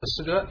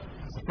诗歌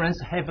Friends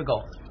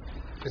Habakkuk.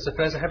 就是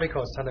Francis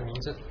Habakkuk 他的名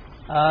字，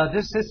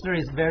 This sister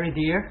is very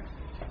dear.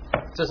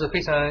 这是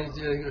非常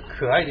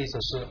可爱的一首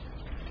诗。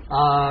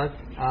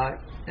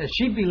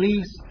She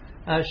believes,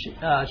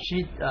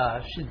 she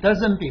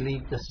doesn't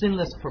believe the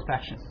sinless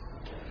perfection.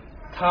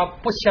 他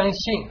不相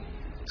信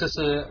这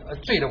是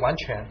罪的完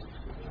全，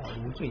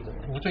无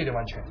罪的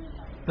完全。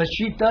 But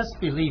she does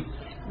believe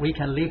we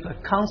can live a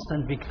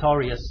constant,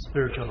 victorious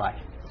spiritual life.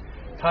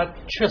 他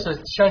确实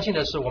相信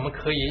的是，我们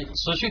可以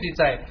持续的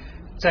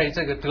在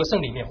这个得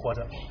胜里面活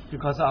着。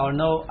Because I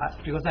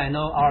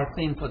know our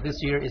theme for this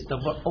year is the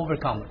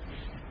overcomer.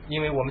 因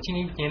为我们今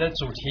年的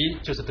主题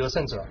就是得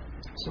胜者，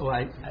 So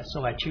I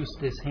choose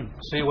this hymn.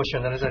 所以我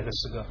选择了这个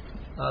诗歌。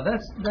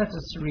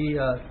Let's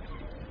read.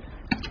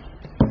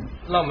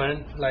 让我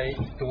们来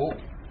读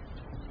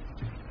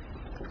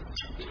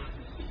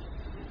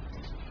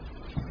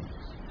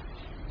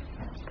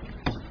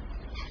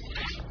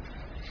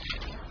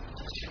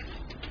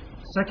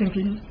Second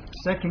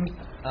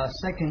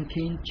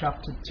King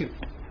chapter 2.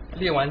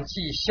 列王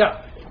记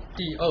下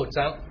第2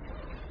章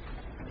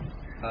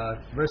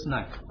Verse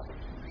 9.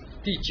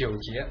 第9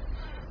节。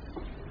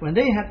 When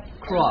they had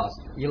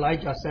crossed,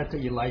 Elijah said to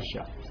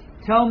Elisha,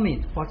 "Tell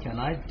me, what can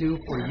I do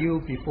for you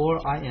before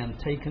I am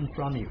taken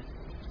from you?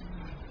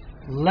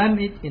 Let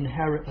me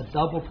inherit a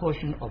double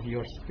portion of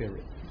your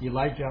spirit."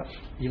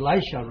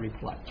 Elisha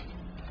replied.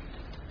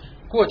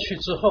 过去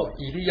之后，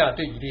以利亚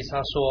对以利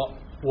沙说：“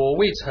我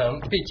未曾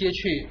被接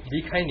去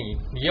离开你，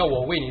你要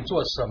我为你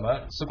做什么？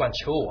只管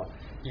求我。”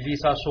以利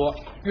沙说：“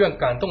愿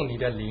感动你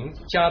的灵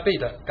加倍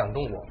的感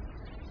动我。”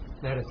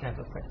 Let us have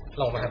a prayer.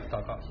 让我们来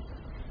祷告。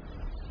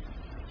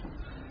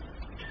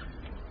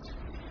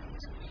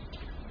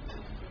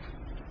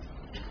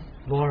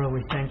 Lord,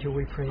 we thank you,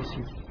 we praise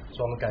you.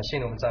 主，我们感谢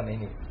你，我们赞美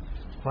你。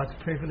 What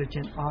privilege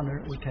and honor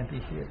we can be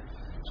here.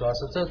 主要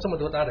是这么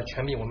多大的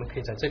权柄，我们可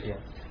以在这边。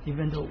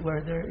 Even though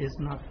weather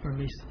is not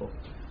permissible.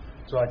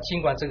 主要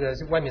尽管这个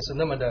外面是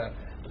那么的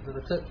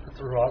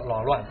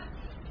扰乱，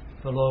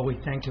 But Lord, we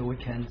thank you, we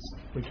can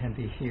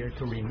be here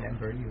to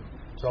remember you.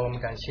 主要我们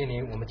感谢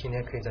你，我们今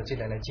天可以在这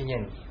里来纪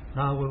念你。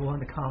 Now we want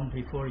to come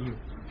before you.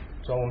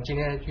 主要我们今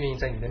天愿意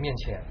在你的面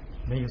前，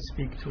 May you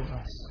speak to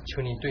us.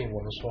 求你对我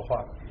们说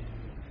话，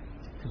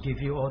 To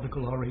give you all the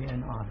glory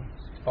and honor.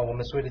 把我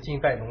们所有的敬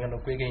拜荣耀都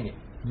归给你。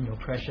 In your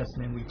precious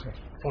name we pray.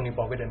 奉你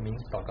宝贵的名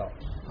祷告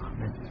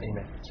Amen.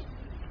 ，Amen。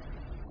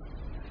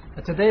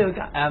 Today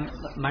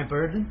my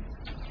burden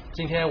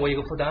今天我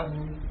有个负担，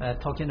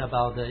 talking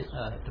about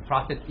the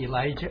prophet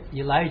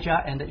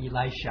Elijah and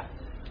Elisha.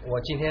 我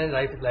今天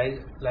来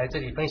这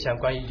里分享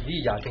关于以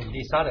利亚跟以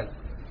利沙的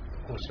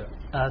故事。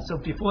 So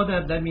before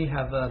that, let me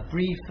have a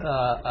brief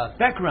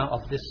background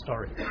of this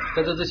story.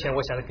 在这之前，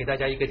我想给大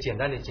家一个简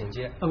单的简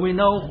介。 We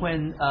know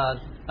when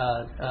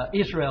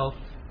Israel,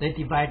 they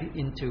divided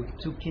into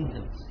two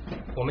kingdoms.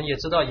 我们也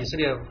知道以色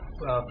列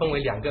分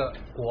为2个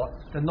国，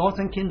 The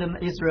northern kingdom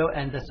Israel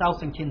and the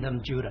southern kingdom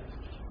Judah.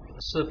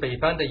 是北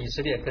方的以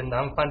色列跟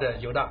南方的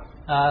犹大。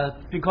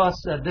 Because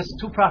these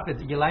two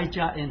prophets,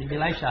 Elijah and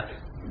Elisha,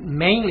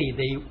 mainly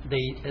they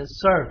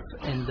serve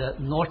in the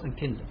northern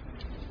kingdom.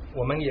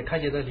 我们也看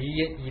见的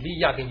以利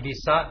亚跟以利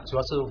沙，主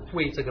要是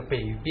为这个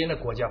北边的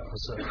国家服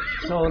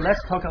侍。 So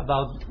let's talk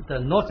about the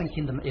northern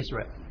kingdom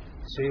Israel.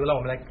 所以让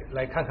我们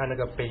来看看那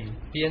个北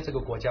边这个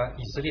国家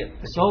以色列。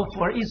 So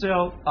for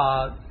Israel,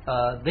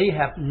 they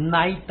have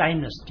 9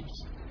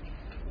 dynasties.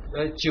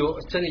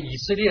 这个以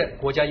色列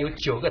国家有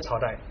9个朝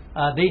代，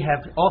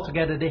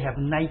 Altogether they have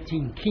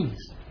 19 kings.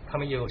 他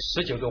们有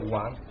19个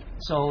王，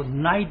 So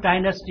 9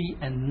 dynasty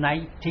and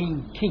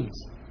 19 kings.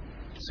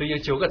 所以有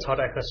9个朝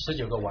代和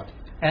19个王。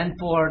 And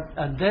for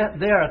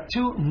there are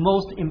 2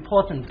 most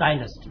important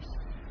dynasties.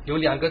 有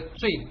2个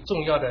最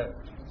重要的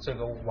这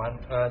个王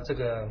这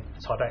个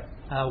朝代。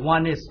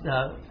 One is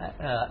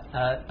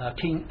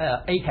King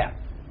Ahab.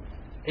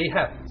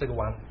 Ahab 这个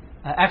王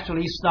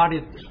Actually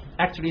started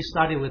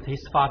with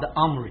his father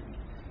Omri.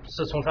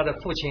 是从他的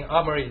父亲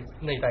阿摩利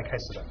那一代开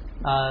始的。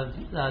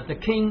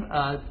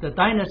The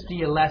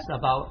dynasty lasts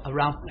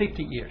around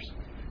 50 years.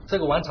 这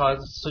个王朝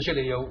持续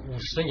了有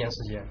50年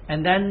时间。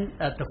 And then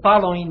the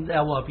following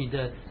there will be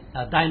the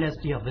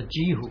dynasty of the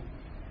Jehu.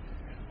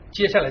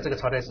 接下来这个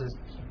朝代是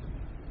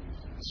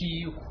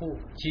基户。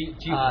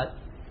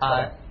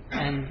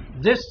And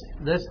this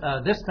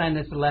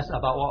dynasty lasts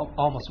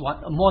almost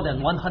more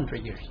than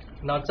 100 years.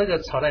 那这个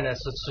朝代呢是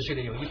持续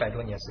了有100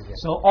多年时间。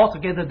 So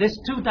altogether, these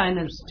 2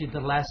 dynasties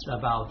last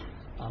about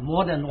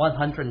more than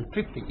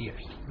 150 years.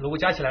 如果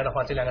加起来的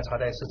话，这2个朝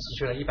代是持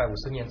续了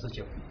150年之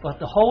久。 But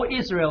the whole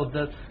Israel,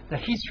 the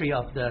history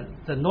of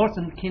the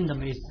northern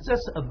kingdom is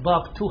just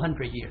above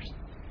 200 years.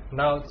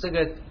 那这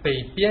个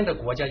北边的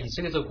国家，以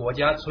色列这个国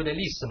家，除了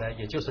历史呢，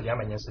也就是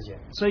200年时间。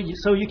So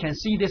you can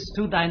see these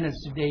 2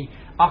 dynasties, they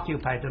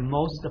occupy the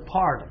most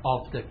part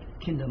of the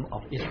kingdom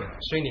of Israel.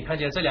 所以你看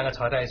见这2个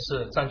朝代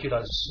是占据了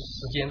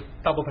时间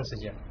大部分时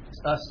间。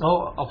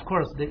 So of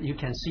course you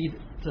can see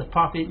the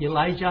prophet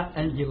Elijah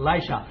and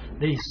Elisha,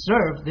 they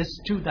serve these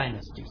 2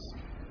 dynasties.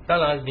 当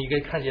然，你可以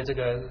看见这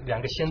个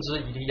两个先知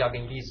以利亚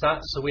跟以利沙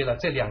是为了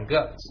这两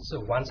个是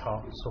王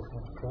朝所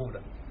服务的。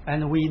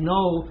And we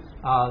know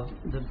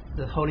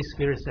the Holy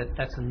Spirit said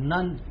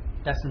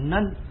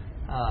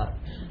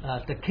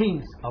the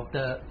kings of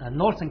the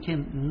northern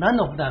king, none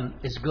of them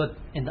is good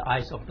in the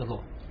eyes of the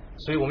Lord.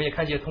 所以我们也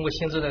看见，通过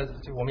先知的，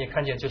我们也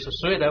看见，就是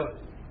所有的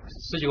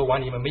19个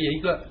王里面，没有一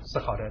个是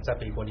好的，在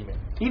北国里面。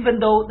Even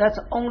though that's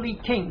only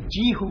king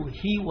Jehu,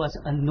 he was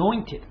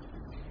anointed.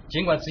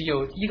 尽管只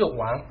有一个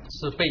王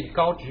是被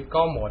高举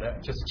高抹的，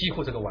就是几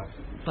乎这个王。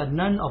But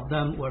none of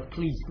them were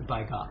pleased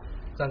by God.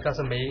 但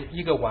是每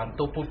一个王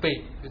都不被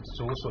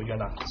主所悦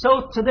纳。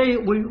So today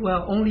we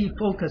will only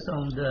focus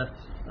on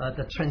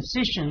the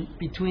transition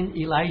between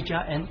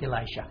Elijah and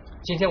Elisha.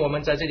 今天我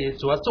们在这里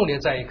主要重点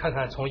在于看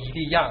看从以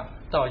利亚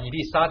到以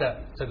利沙的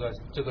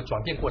这个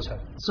转变过程。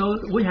So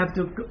we have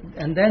to,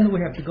 and then we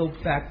have to go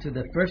back to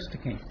the first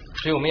king.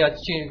 所以我们要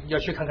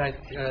去看看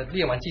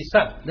列王记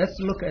上。Let's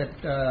look at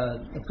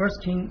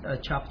First King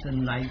chapter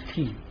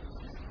 19.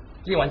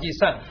 列王记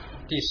上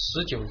第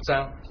19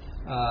章。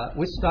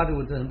We started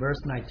with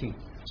verse 19.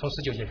 从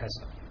19节开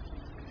始。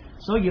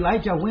So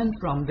Elijah went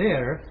from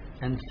there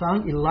and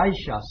found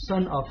Elisha,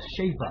 son of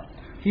Shaphat.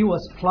 He was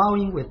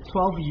plowing with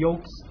 12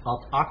 yokes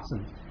of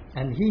oxen,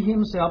 and he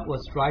himself was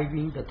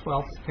driving the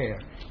 12th pair.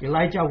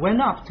 Elijah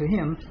went up to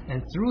him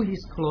and threw his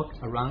cloak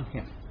around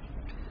him.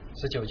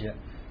 19节，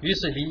于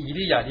是以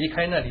利亚离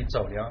开那里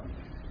走了，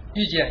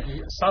遇见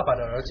沙法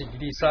的儿子以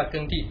利沙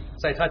耕地，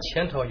在他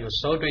前头有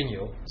12对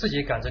牛，自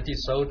己赶着第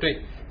12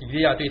对。以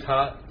利亚对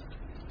他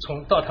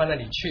到他那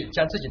里去，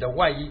将自己的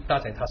外衣搭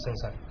在他身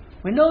上。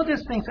We know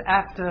these things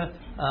after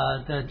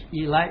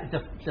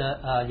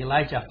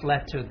Elijah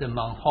fled to the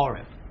Mount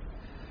Horeb.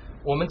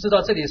 我们知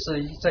道这里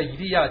是在以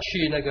利亚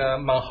去那个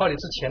满哈里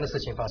之前的事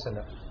情发生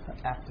的。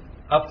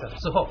After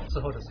之后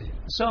的事情。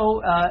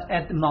So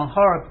at Mount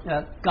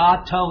Horeb,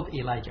 God told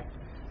Elijah.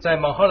 在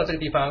满哈的这个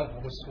地方，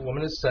我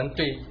们的神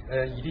对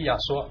以利亚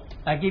说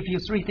I give you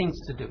 3 things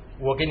to do.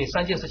 我给你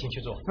3件事情去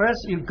做。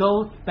First, you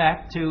go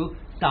back to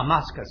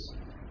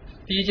Damascus.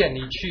 第一件，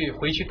你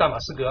回去大马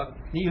士革。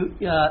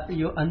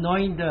You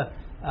anoint the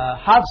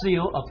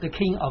Hazael of the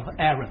king of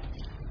Aram.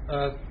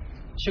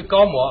 去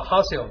高摩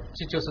Hazael，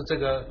 就是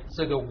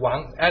这个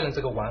王 Aaron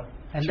这个王。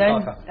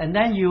And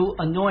then you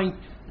anoint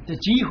the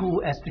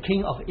Jehu as the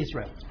king of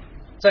Israel.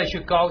 再去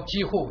高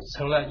基户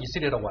成了以色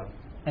列的王。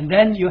And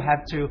then you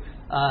have to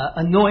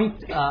anoint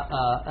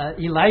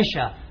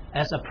Elisha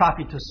as a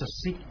prophet to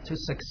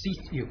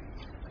succeed you.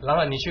 然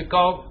后你去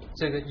高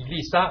这个以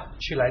利沙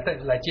去来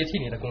接替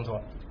你的工作。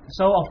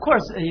So of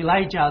course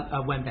Elijah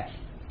went back.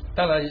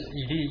 当然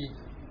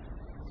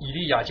以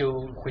利亚就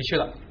回去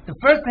了。The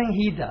first thing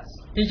he does,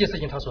 第一件事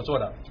情他所做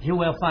的 he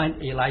will find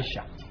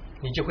Elisha.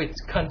 你就会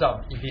看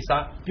到以利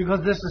沙。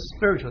Because this is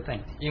spiritual thing.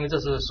 因为这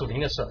是属灵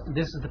的事。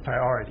This is the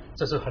priority.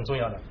 这是很重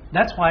要的。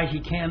That's why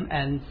he came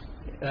and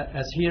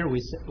as here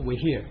we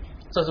hear.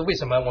 这是为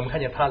什么我们看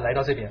见他来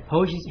到这边。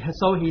So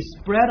he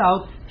spread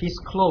out his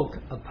cloak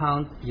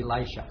upon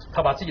Elisha.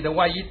 他把自己的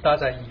外衣搭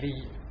在以利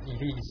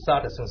沙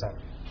的身上。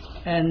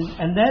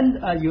And then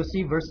you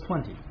see verse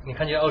 20. 你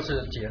看见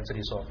20节这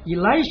里说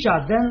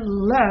Elisha then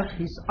left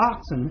his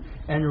oxen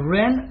and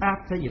ran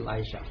after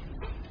Elisha.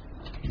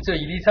 这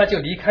以利沙就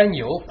离开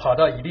牛跑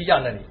到以利亚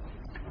那里。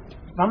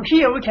From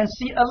here we can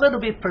see a little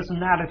bit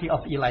personality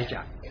of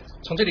Elijah.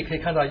 从这里可以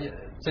看到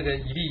这个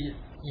以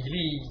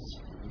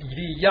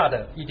利亚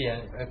的一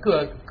点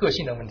个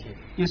性的问题。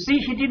You see,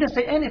 he didn't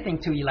say anything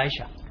to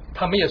Elisha.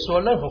 他没有说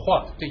任何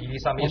话，对以利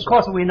沙没有 Of 说。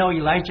 course, we know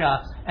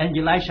Elijah and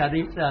Elisha,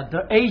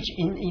 the age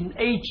in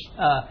age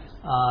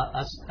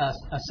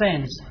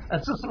sense,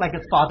 just like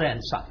a father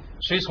and son.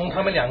 所以从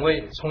他们两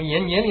位从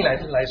年龄来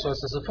说，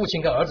只是父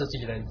亲跟儿子之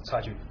间的差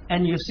距。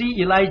And you see,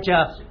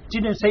 Elijah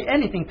didn't say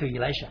anything to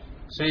Elisha.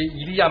 所以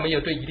以利亚没有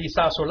对以利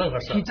沙说任何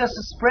事。 He just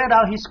spread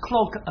out his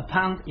cloak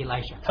upon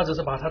Elisha. 他只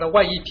是把他的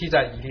外衣披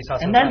在以利沙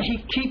身 And 上。 then he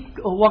keep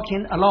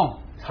walking along.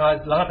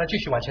 然后他继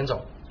续往前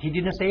走。He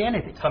didn't say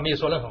anything. 他没有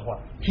说任何话。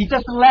He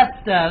just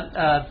left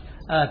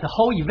the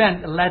whole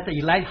event, let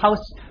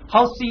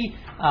how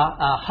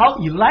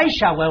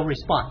Elisha will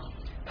respond.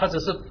 他只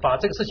是把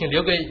这个事情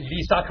留给以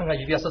利沙，看看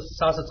以利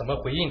沙是怎么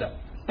回应的。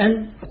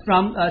And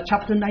from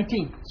chapter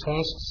 19, 从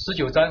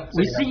19章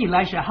we see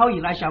Elisha, how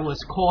Elisha was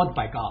called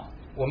by God.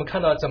 我们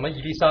看到怎么以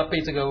利沙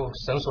被这个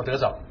神所得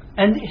着。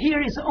 And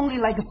here is only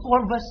like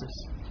 4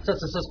 verses. 这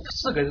只是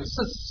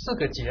四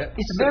个节。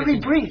 It's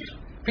very brief.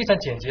 非常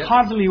简洁。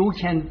 Hardly we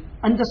can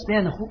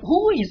understand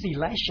who is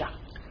Elisha.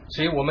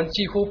 所以我们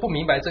几乎不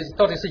明白这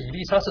到底是以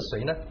利沙是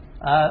谁呢？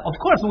 Of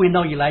course, we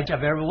know Elijah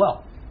very well.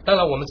 当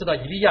然，我们知道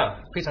以利亚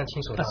非常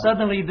清楚 But 他。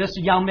 suddenly this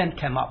young man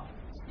came up.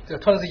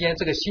 突然之间，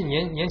这个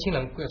年轻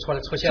人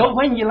出现 So 了。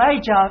 when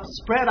Elijah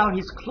spread out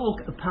his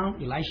cloak upon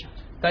Elisha,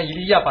 当以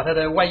利亚把他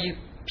的外衣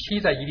披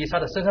在以利沙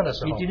的身上的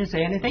时 he 候， didn't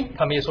say anything.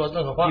 他没有说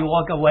任何话 He，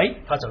 walked away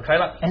他走开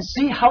了。 and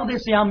see how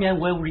this young man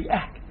will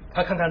react.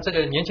 他看看这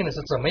个年轻人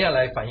是怎么样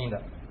来反应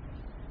的。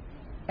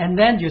 And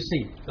then you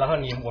see, 然后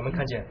我们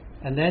看见，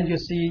 and then you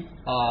see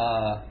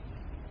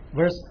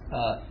verse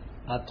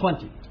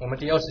 20. 我们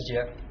第20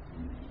节，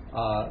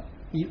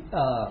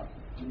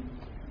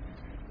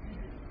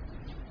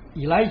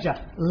 Elijah,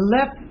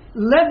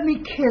 let me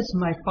kiss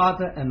my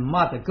father and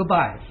mother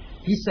goodbye,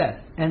 he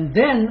said, and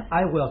then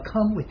I will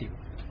come with you.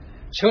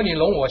 求你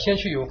容我先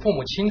去与父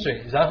母亲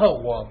嘴，然后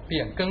我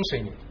便跟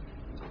随你。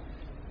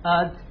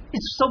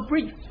It's so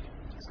brief.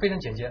 非常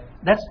简洁，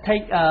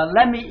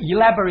 Let me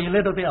elaborate a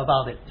little bit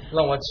about it.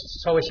 让我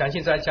稍微详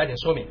细再加点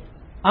说明。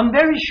 I'm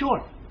very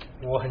sure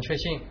我很确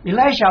信，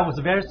 Elisha was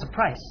very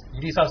surprised. 以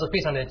利沙是非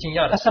常的惊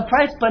讶 A 的，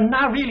 surprise, but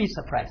not really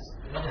surprised.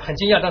 很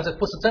惊讶，但是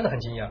不是真的很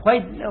惊讶。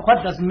 What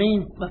does it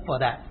mean for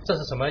that? 这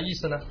是什么意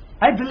思呢？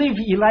 I believe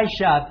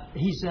Elisha,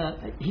 he's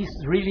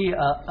really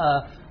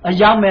a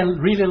young man,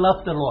 really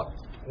loved the Lord.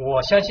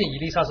 我相信以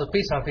利沙是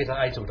非常非常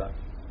爱主的，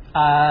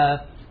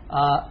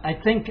 I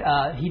think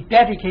he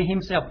dedicated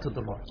himself to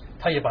the Lord.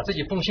 他也把自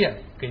己奉献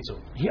给主，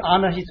 He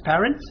honored his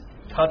parents.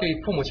 他对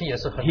父母亲也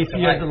是很 He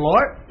很爱 feared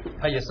the，Lord.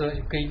 他也是畏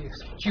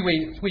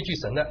惧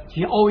神的，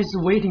 He always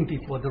waiting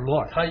before the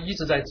Lord. 他一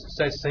直在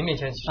神面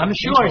前 I'm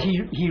寻 sure 求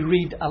he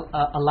read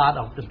a lot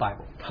of the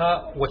Bible.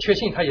 我确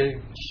信他也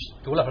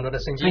读了很多的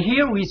圣 And 经。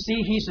 here we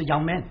see he's a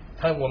young man.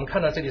 我们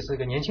看到这里是一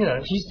个年轻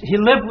人， He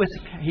lived with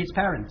his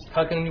parents.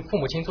 他跟父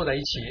母亲住在一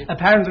起，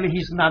 Apparently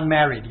he's not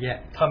married yet.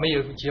 他没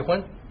有结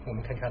婚。我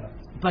们可以看到，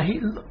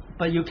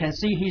 But you can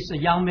see he's a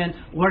young man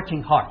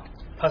working hard.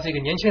 他是一个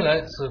年轻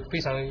人，是非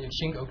常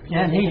辛苦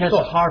And he has a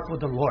做， heart for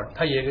the Lord.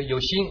 他也有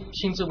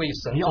心智为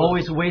神 He 做，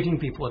 always waiting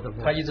before the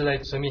他 Lord. 一直在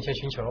神面前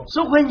寻求。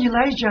 So when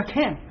Elijah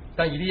came,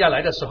 当以利亚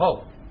来的时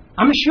候，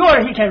 I'm sure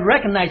he can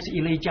recognize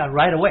Elijah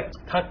right away.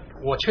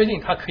 我确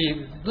定他可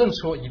以认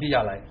出以利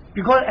亚来。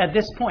 Because at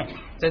this point,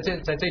 在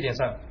这一点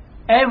上，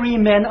 every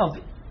man of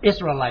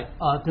Israelite,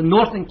 the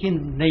northern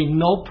kingdom, they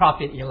know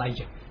prophet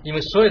Elijah. 因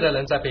为所有的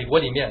人在北国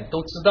里面都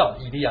知道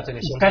以利亚这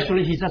个先知，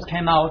 Especially he just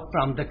came out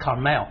from the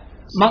Carmel,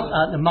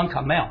 the Mount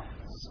Carmel.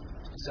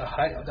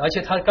 而且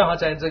他刚好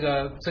在这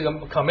个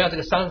卡梅尔这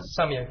个山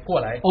上面过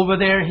来， Over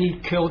there, he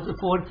killed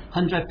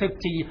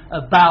 450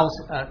 Baals,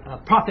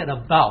 prophet of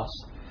Baals.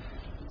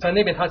 在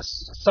那边他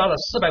杀了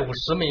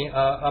450名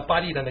巴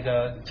利的那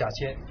个假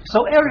仙， So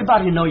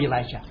everybody know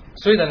Elijah.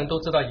 所有的人都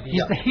知道以利 He's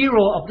亚， the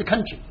hero of the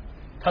country.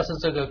 他是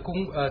这个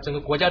整个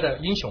国家的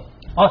英雄。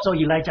 Also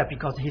Elijah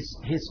because his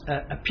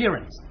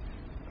appearance,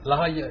 然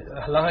后以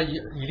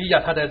利亚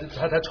他的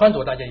穿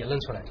着大家也认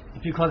出来，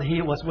 because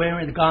he was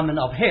wearing the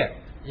garment of hair,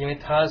 因为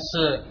他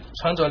是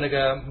穿着那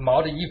个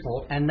毛的衣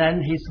服， and then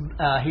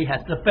he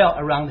has the belt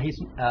around his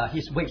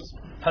waist.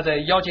 他在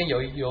腰间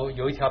有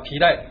一条皮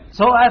带。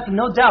 So I have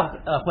no doubt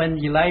when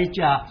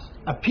Elijah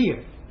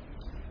appeared,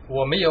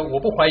 我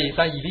不怀疑，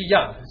当以利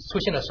亚出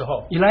现的时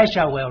候，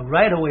 Elisha will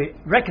right away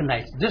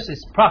recognize this is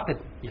prophet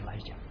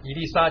Elijah. 以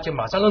利沙就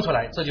马上认出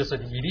来，这就是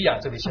以利亚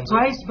这位先知。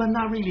 Surprised but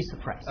not really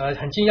surprised.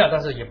 很惊讶，但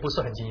是也不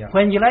是很惊讶。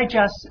 When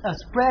Elijah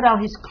spread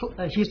out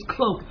his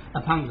cloak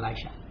upon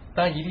Elisha,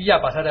 当以利亚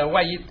把他的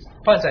外衣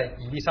放在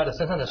以利沙的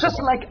身上的时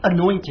just 候， like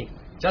anointing.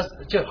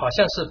 就好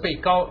像是被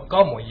高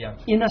抹一样，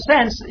 In a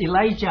sense,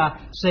 Elijah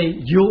say,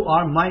 "You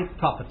are my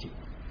property.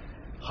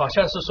 好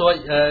像是说，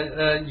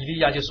以利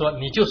亚就说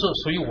你就是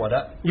属于我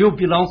的， You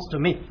belongs to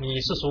me. 你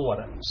是属我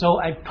的， So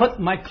I put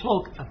my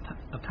cloak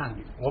upon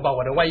you. 我把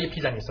我的外衣披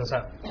在你身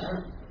上，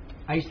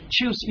 I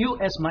choose you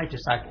as my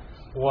disciple."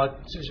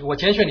 我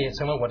拣选你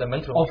成为我的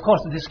门徒。 Of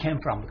course, this came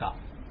from God.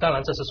 当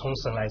然这是从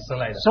神来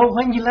的。 So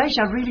when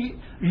Elisha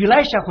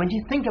when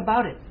he think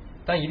about it,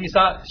 当以利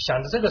沙想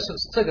着这个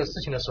事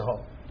情的时候，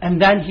 and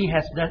then he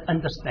has that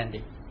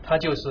understanding. 他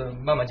就是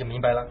慢慢就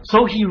明白了，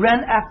 So he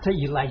ran after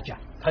Elijah.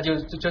 他就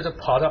是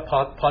跑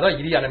到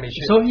以利亚那边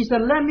去， So he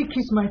said, "Let me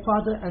kiss my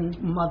father and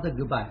mother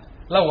goodbye.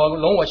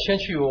 容我先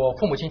去我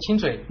父母亲亲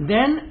嘴，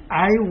 Then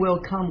I will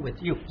come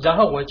with you." 然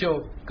后我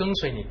就跟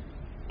随你。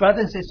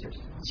 Brothers and sisters,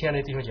 亲爱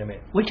的弟兄姐妹，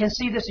 we can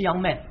see this young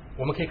man.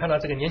 我们可以看到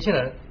这个年轻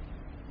人，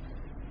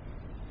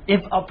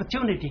 If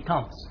opportunity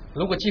comes,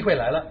 如果机会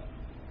来了，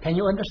 can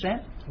you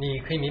understand? 你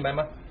可以明白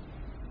吗？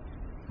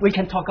 We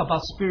can talk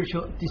about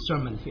spiritual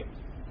discernment here.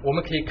 我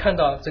们可以看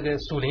到这个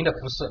属灵的服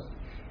饰，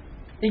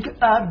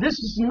 This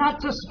is not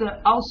just the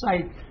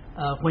outside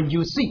when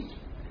you see.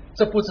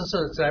 这不只是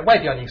在外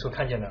表你所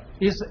看见的，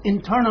 It's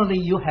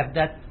internally you have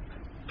that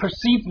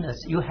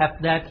perceivedness, you have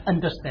that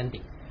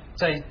understanding.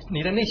 在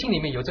你的内心里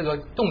面有这个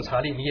洞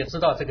察力，你也知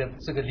道这个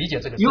理解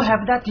这个事 You 情，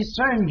 have that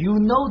discern. You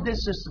know this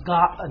is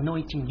God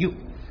anointing you.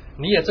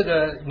 你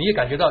也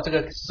感觉到这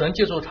个神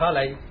借助他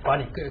来把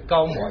你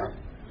高抹了。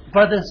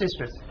 Brothers and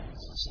sisters,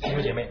 弟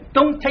兄姐妹，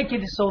 don't take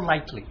it so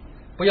lightly.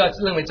 不要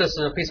认为这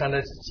是非常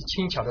的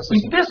轻巧的事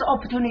If 情。 this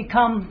opportunity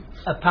come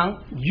upon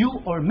you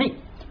or me,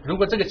 如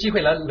果这个机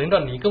会来轮到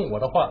你跟我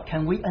的话，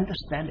 can we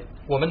understand it?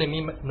 我们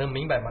能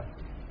明白吗？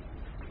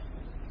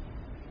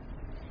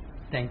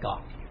 Thank God.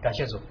 感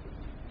谢主，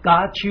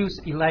 God choose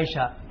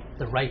Elisha,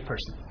 the right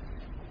person.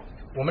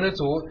 我们的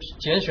主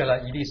拣选了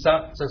以利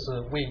沙，这是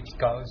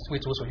为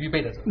主所预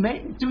备的。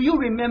 Do you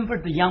remember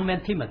the young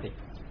man Timothy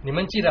你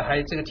们记得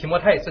还这个提摩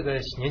太这个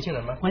年轻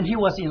人吗？ when he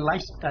was in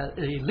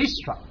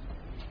Lystra?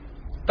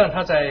 但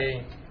他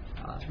在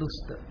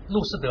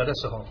路斯德的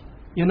时候，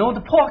 You know,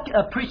 the Paul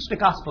preached the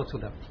gospel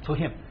to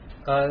him.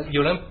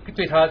 有人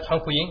对他传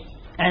福音，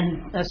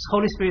 And as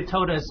Holy Spirit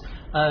told us,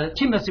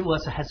 Timothy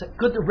has a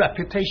good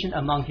reputation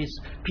among his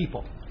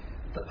people.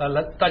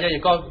 大家也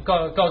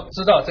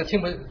知道，这提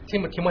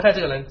摩太这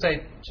个人在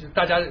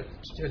大家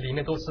里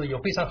面都是有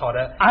非常好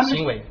的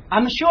行为。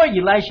 I'm sure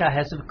Elisha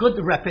has a good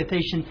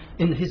reputation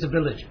in his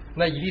village.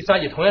 那以利沙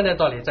也同样的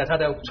道理，在他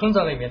的村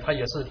庄里面，他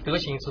也是德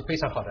行是非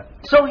常好的。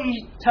 So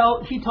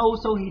he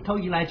told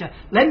Elijah,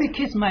 "Let me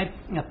kiss my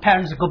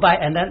parents goodbye,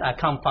 and then I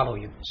come follow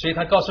you." 所以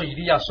他告诉以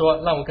利亚说：“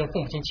让我跟父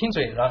母亲亲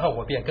嘴，然后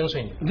我便跟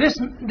随你。” This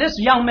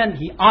young man,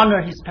 he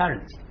honored his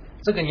parents.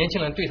 这个年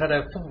轻人对他的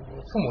父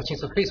母亲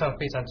是非常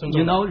非常尊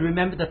重 You 的。 know,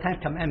 remember the 10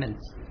 Commandments.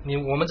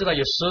 我们知道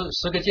有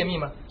十个诫命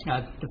吗？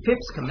 The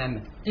 5th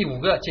commandment: 第5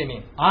个诫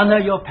命，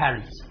 honor your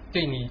parents.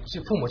 对你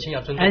父母亲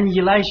要尊重。 And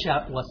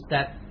Elisha was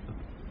that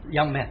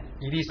young man.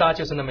 以利沙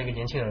就是那么一个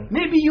年轻人。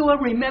 Maybe you will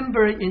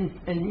remember in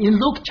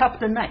Luke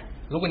chapter 9.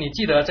 如果你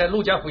记得在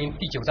路加福音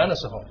第9章的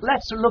时候，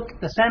 Let's look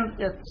the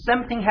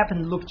same thing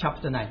happened in Luke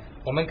chapter 9.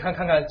 我们看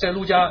看在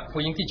路加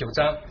福音第9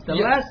章， The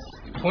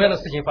last 同样的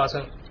事情发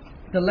生。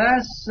 The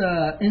last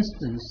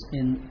instance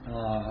in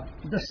a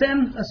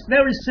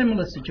very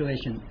similar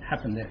situation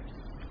happened there.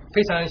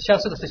 非常相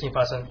似的事情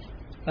发生。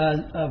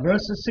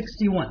 Verse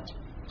 61.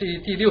 第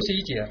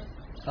61节，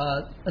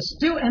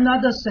 Still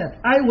another said,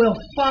 "I will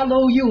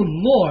follow you,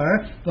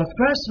 Lord, but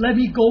first let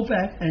me go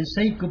back and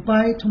say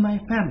goodbye to my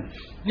family."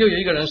 又有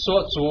一个人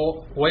说：“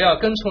主，我要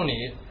跟从你，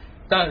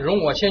但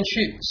容我先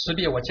去识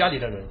别我家里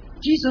的人。”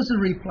 Jesus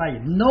replied,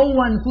 "No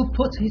one who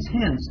puts his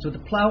hands to the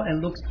plow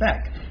and looks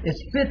back is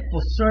fit for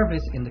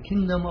service in the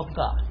kingdom of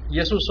God."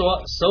 耶稣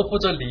说：“手扶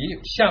着犁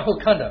向后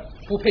看的，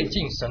不配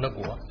进神的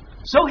国。”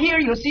 So here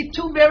you see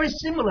two very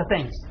similar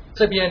things,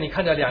 这边你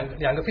看到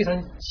两个非常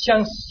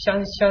相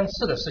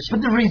似的事情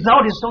but，the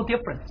result is so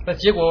different. 那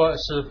结果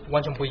是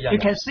完全不一样 You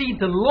的。 can see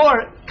the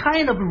Lord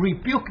kind of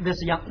rebuked this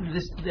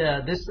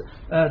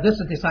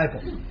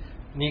disciple.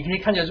 你可以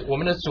看见我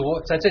们的主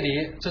在这里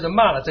就是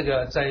骂了这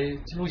个在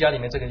路加里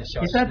面这个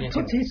小 He said, 年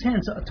轻 "Put 人。 his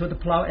hands to the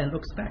plow and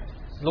looks back."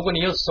 如果你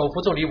用手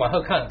扶着犁往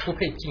后看，不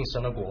配进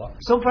神的国。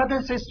 So,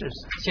 brothers and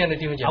sisters, 亲爱的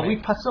弟兄姐 are we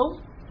妹，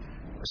 puzzled?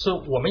 是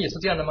我们也是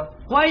这样的吗？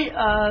 Why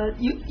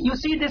you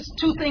see these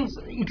two things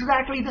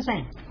exactly the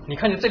same? 你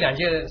看见这两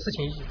件事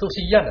情都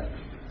是一样的，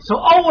 So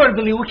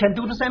outwardly we can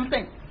do the same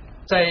thing,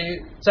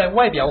 在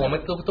外表我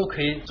们都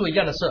可以做一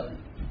样的事，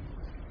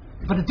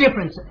 but the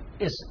difference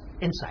is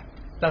inside.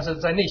 但是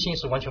在内心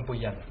是完全不一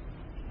样的。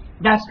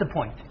 That's the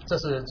point. 这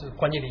是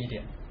关键的一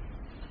点。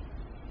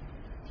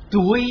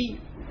 Do we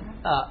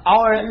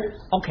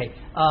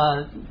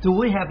do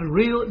we have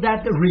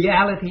that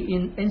reality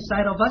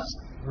inside of us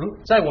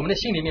在我们的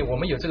心里面，我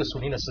们有这个属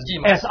灵的实际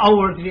吗？ as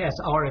outwardly as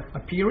our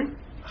appearing?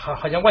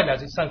 好像外表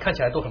上看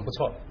起来都很不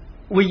错，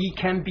 We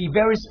can be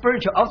very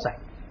spiritual outside,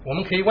 我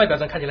们可以外表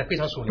上看起来非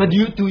常属 but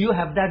灵， do you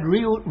have that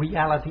real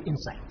reality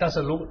inside? 但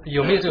是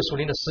有没有这个属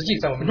灵的实际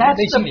在我们 That's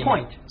内心里 the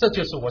面 point.？这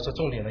就是我所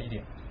重点的一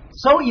点。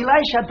 So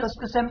Elisha does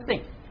the same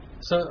thing,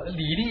 是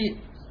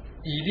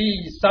以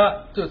利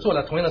沙就做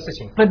了同样的事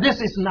情， but this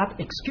is not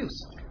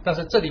excuse 但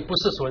是这里不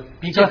是说借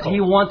because 口， he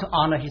want to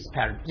honor his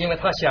parents. 因为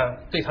他想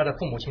对他的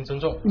父母亲尊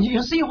重。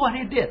 You see what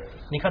he did?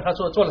 你看他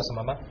做了什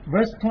么吗？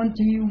 Verse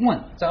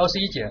 21. 在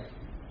21节，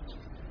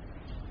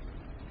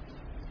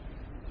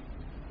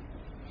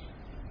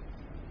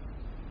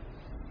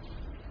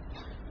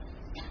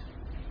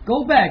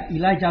 Go back,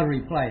 Elijah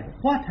replied.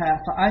 What have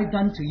I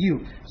done to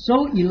you?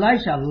 So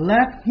Elisha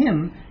left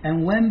him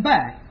and went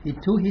back. He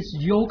took his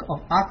yoke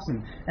of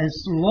oxen and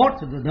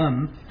slaughtered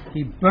them.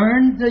 He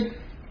burned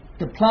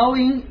the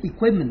plowing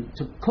equipment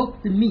to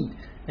cook the meat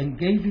and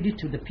gave it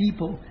to the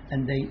people,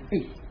 and they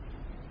ate.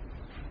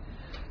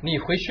 你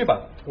回去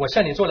吧，我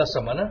向你做了什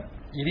么呢？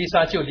以利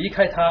沙就离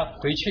开他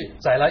回去，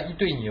宰了一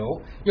对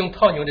牛，用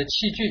套牛的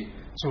器具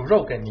煮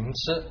肉给民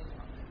吃。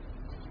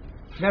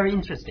 Very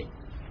interesting.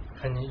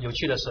 很有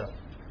趣的是，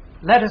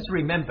 Let us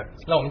remember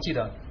让我们记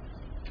得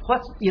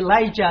what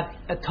Elijah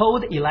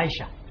told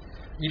Elisha.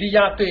 以利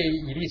亚对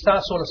以利沙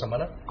说了什么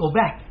呢？ Go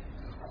back,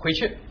 回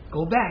去，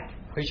 go back,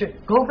 回去，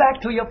 go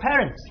back to your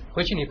parents.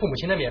 回去你父母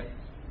亲那边。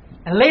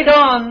 And later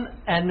on,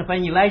 and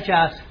when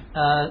Elijah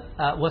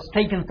was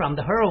taken from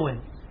the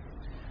whirlwind,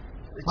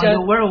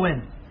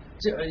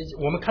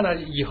 我们看到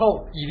以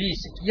后以利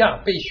亚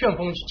被旋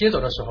风接走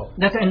的时候，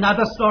 that's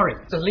another story.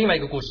 这是另外一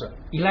个故事。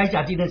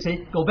 Elijah didn't say,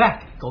 go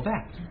back, go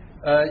back.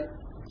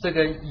 这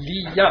个以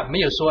利亚没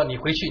有说你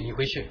回去，你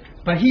回去。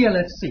 But here,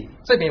 let's see.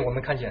 这边我们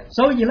看见，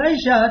 So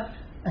Elisha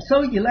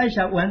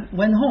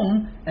went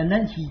home, and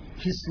then he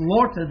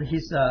slaughtered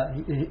his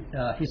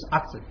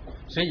oxen.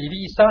 所以以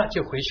利沙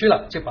就回去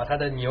了，就把他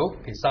的牛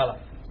给杀了。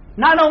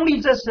 Not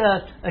only just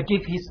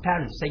give his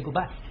parents say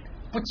goodbye.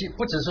 不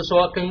只是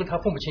说跟他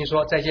父母亲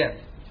说再见，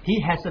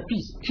 He has a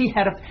feast. He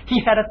had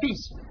a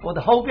feast for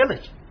the whole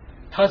village.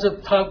 他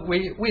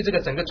为这个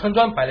整个村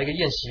庄摆了一个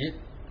宴席，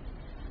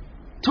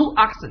 2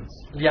 oxen.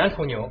 2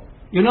头牛。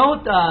 You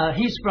know,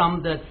 he's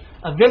from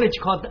a village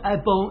called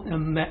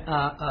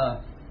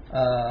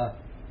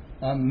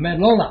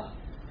Manola.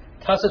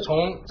 他是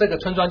从这个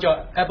村庄叫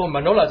Abel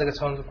Manola 这个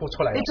村过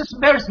出来的， It's a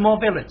very small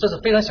village. 这是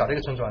非常小的一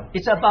个村庄。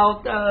 It's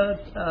about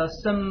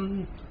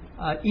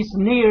it's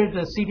near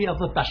the city of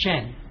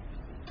Bashan.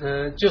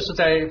 就是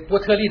在波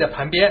特利的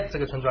旁边这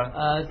个村庄。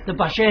The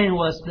Bashan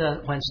was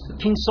when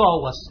King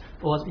Saul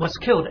was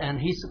killed and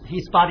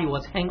his body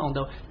was hanged on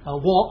the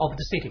wall of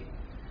the city.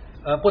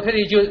 波特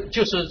利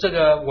就是这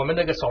个我们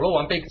那个扫罗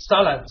王被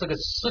杀了，这个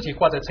尸体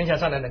挂在城墙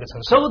上的那个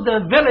城市。 So the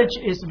village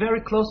is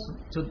very close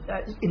to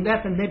in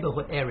that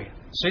neighborhood area.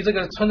 所以这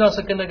个村庄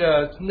是跟那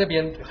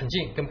边很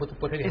近，跟波特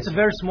利很 It's 近 a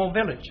very small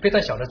village. 非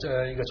常小的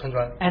一个村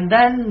庄。 And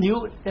then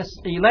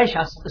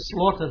Elisha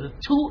slaughtered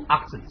 2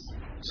 oxen.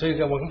 所以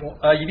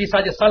以利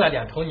沙就杀了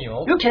2头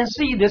牛， You can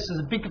see this is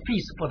a big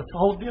feast for the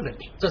whole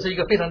village. 这是一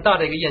个非常大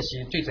的一个宴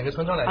席，对整个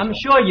村庄来说。 I'm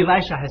sure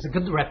Elisha has a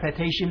good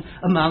reputation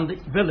among the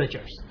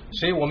villagers.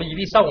 所以我们以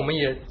利沙我们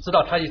也知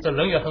道他的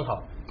人缘很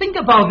好。 Think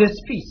about this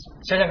feast.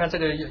 想想看这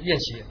个宴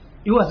席，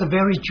 It was a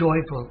very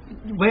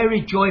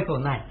joyful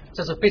night.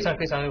 这是非常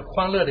非常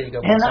欢乐的一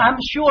个晚 And 上。 I'm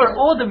sure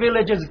all the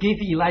villagers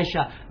give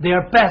Elisha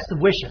their best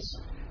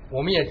wishes.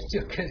 我们也就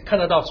看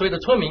得到所有的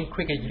村民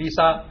会给以利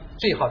沙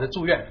最好的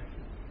祝愿。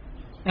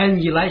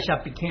 And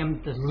Elisha became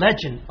the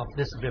legend of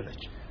this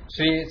village.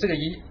 所以这个以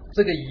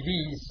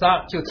利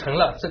沙就成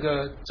了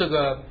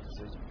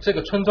这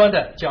个村庄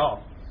的骄傲。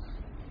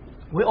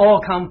 We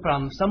all come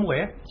from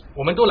somewhere,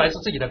 我们都来自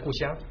自己的故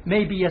乡，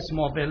 maybe a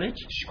small village,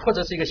 或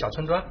者是一个小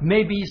村庄，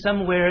 maybe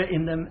somewhere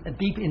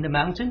deep in the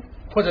mountain.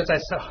 或者在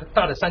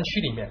大的山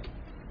区里面。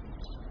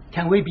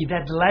 Can we be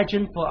that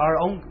legend for our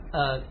own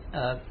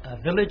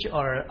village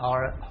or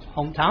our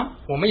hometown?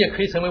 我们也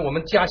可以成为我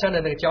们家乡的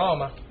那个骄傲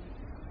吗？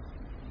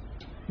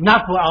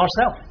 Not for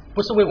ourselves.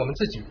 不是为我们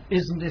自己，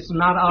 It's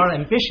not our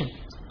ambition.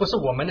 不是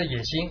我们的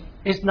野心，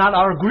 It's not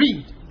our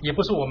greed, 也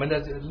不是我们的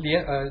自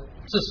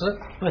私，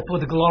 but for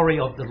the glory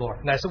of the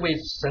Lord. 乃是为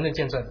神的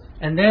见证。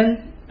 And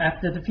then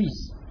after the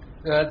feast,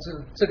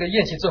 这个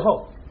宴席之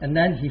后， and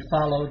then he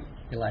followed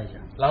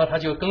Elijah. 然后他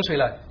就跟随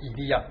了以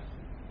利亚。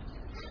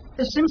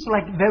 It seems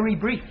like very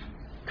brief,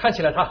 看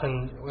起来他很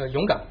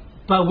勇敢，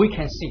 but we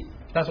can see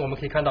但是我们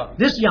可以看到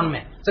this young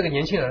man, 这个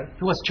年轻人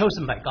he was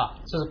chosen by God,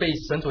 这是被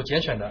神所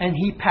拣选的， and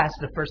he passed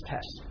the first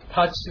test,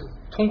 他是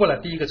通过了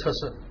第一个测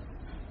试，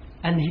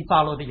 and he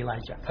followed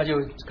Elijah. 他就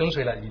跟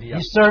随了以利亚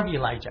He，served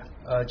Elijah.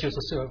 就是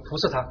服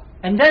侍他。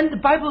 And then the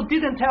Bible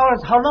didn't tell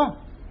us how long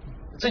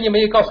这也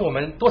没有告诉我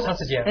们多长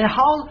时间， and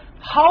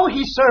how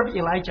he served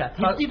Elijah.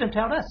 He didn't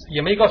tell us.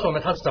 也没告诉我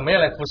们他是怎么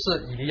样来服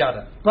侍以利亚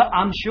的。 But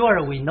I'm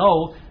sure we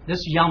know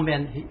this young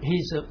man,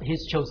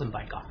 he's chosen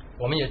by God.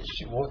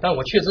 但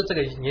我确知这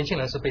个年轻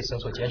人是被神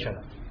所拣选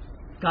的，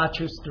 God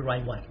chose the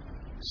right one.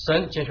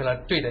 神拣选了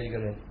对的一个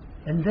人。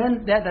 And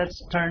then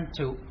let's turn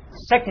to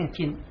 2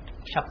 Kings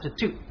chapter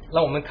 2.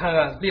 让我们看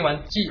看列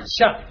王记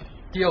下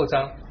第2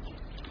章。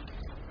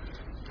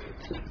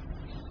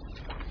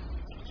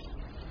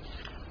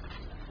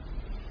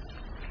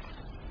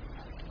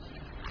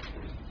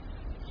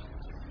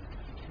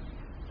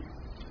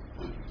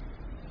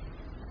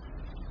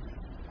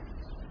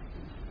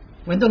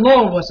When the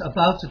Lord was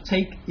about to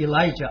take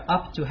Elijah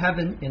up to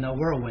heaven in a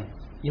whirlwind,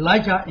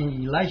 Elijah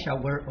and Elisha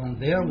were on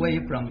their way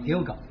from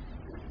Gilgal.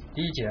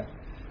 第1节，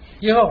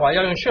耶和华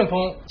要用旋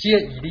风接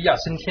以利亚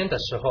升天的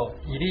时候，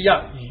以利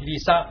亚与以利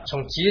沙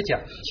从结甲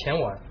前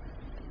往。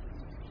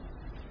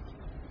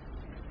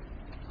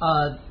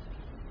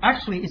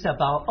 Actually, it's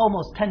about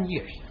almost 10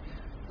 years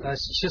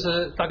其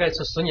实大概是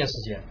10年时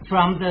间，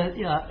 from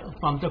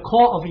the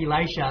call of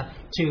Elisha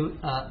to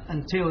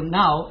until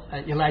now.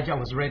 Elijah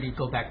was ready to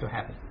go back to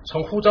heaven.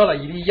 从呼召了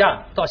以利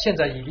亚到现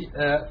在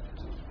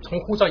从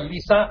呼召以利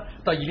沙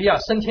到以利亚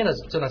升天的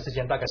这段时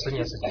间，大概10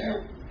年时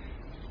间。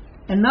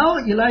 And now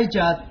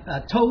Elijah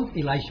told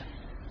Elisha,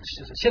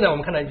 现在我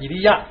们看到以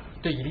利亚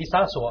对以利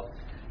沙说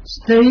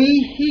 "Stay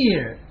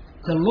here.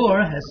 The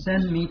Lord has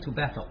sent me to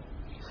Bethel."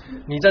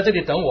 你在这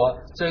里等我，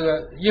这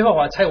个耶和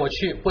华差我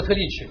去波特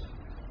利去。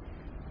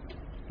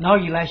 Now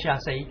Elijah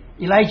say,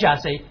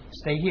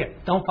 "Stay here.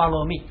 Don't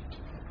follow me."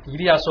 以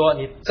利亚说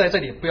你在这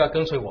里不要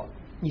跟随我。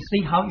 You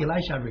see how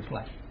Elisha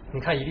replied. 你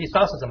看以利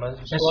沙是怎么 As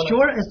说呢？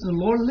 sure as the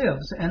Lord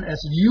lives and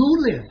as you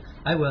live,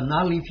 I will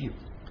not leave you.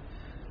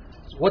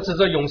 我指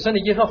着永生的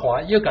耶和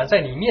华，又敢在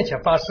你面前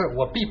发誓，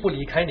我必不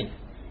离开你。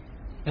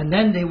 And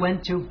then they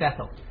went to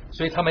Bethel.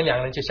 所以他们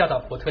2人就下到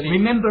伯特利。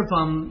 Remember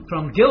from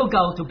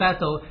Gilgal to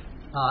Bethel,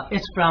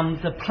 it's from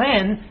the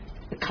plain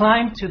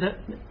climb to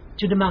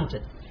the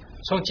mountain.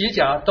 从吉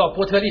甲到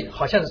波特利，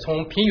好像是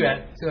从平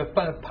原这个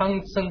攀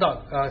升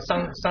到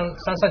山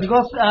上去。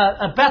 Because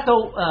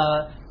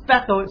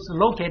Bethel is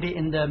located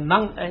in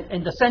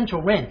the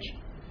central range.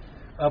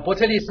 伯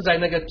特利是在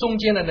那个中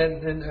间的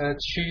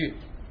区域，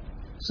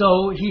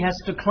 So he has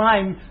to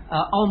climb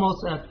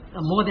almost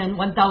more than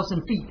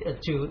 1,000 feet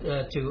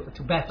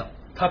to Bethel.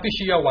 他必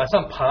须要往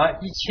上爬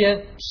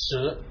1000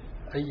尺，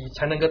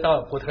才能够到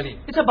伯特利。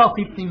 It's about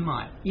 15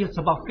 miles. It's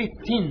about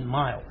 15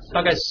 miles.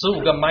 大概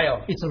15个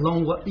mile， It's a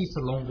long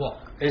walk.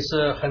 也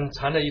是很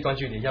长的一段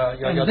距离，要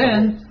And 走路。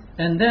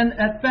And then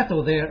at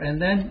Bethel there,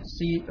 and then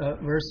see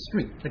verse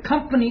 3. The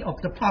company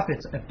of the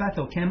prophets at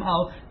Bethel came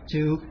out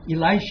to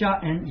Elisha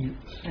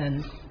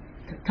and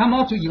come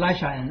out to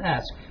Elisha and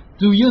ask,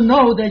 "Do you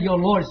know that your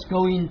Lord is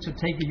going to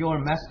take your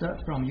master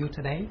from you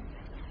today?"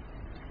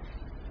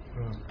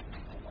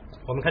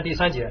 我们看第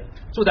3节，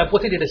住在伯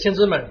特利的先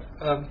知们，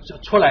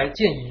出来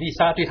见以利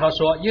沙，对他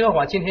说：“耶和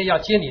华今天要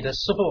接你的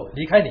师傅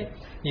离开你，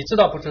你知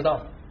道不知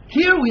道？”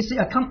 Here we see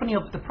a company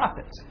of the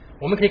prophets.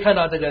 我们可以看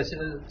到这个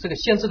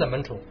先知的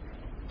门徒。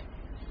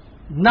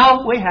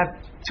Now we have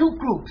two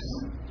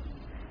groups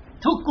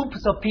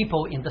of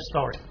people in the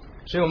story.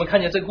 所以我们看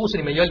见这个故事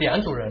里面有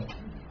2组人，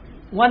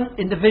 One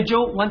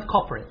individual, one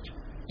corporate.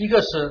 一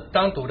个是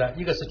单独的，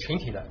一个是群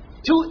体的。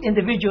 Two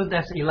individuals,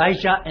 that's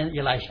Elijah and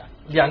Elisha.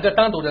 2个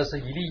单独的是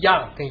以利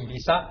亚跟以利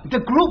沙。The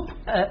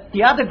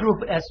other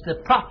group as the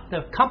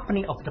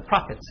company of the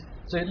prophets.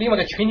 所以另外一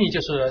个群体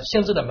就是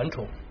先知的门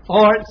徒，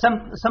 Or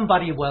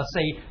somebody will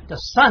say the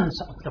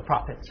sons of the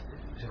prophets.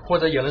 或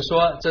者有人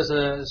说这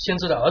是先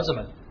知的儿子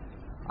们。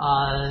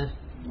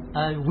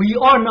We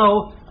all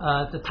know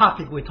the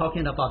topic we're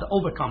talking about, the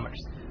overcomers.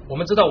 我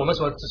们知道我们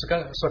所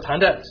谈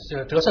的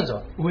是得胜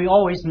者。 We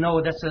always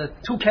know that's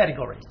two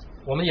categories.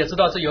 我们也知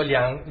道这有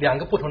两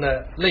个不同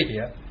的类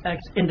别， As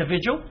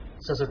individual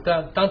这是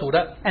单独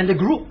的， and the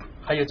group.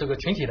 还有这个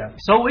群体的。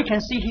 So we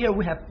can see here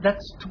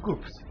that's two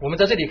groups. 我们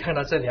在这里看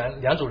到这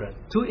两组人，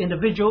 Two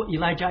individual,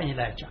 Elijah and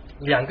Elisha.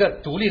 2个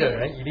独立的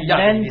人，以利亚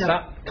跟以 And 利 the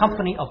沙，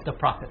 company of the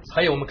prophets.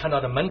 还有我们看到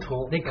的门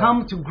徒。 They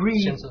come to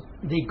greet. 先知，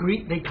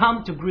 They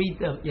come to greet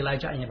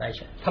Elijah and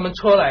Elisha. 他们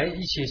出来一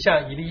起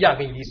向以利亚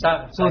跟以利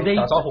沙 So they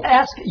打招呼。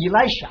 ask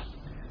Elisha,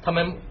 他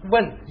们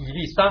问以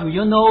利沙 "Do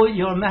you know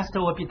your master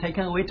will be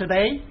taken away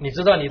today?" 你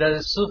知道你的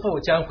师傅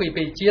将会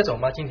被接走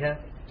吗？今天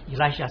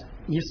Elisha,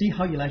 you see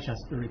how Elisha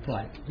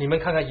replied. 你们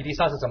看看以利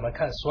沙是怎么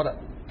说的。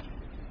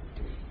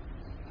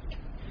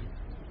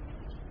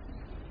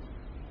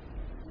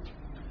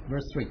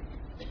 Verse 3.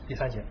 第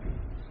3节，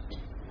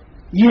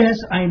 Yes,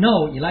 I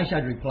know,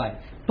 Elisha replied,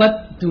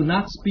 but do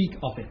not speak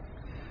of it.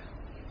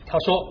 他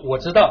说我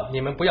知道，你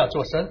们不要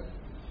作声。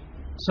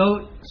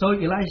 So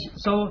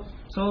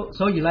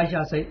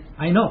Elisha said,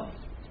 "I know.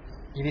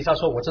 以利沙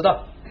说我知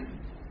道，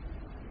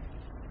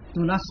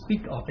 Do not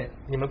speak of it."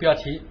 你们不要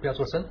提，不要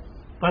作声。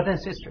 Brothers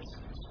and sisters,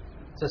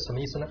 这什么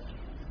意思呢？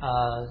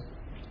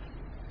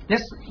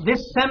 this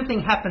same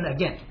thing happened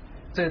again.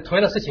 这同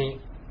样的事情，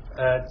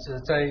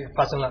在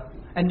发生了。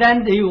 And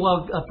then they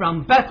will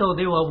from Bethel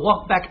they will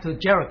walk back to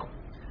Jericho.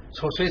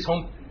 所以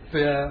从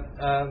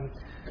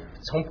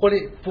波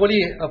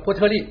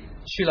特利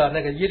去了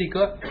那个耶利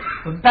哥，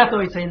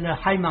 Bethel is in the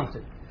high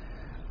mountain.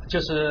 就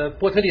是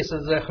波特利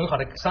是在很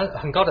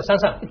高的山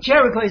上。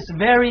 Jericho is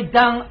very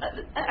down.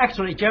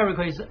 Actually,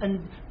 Jericho is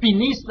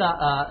beneath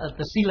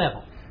the sea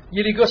level.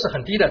 耶利哥是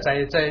很低的，在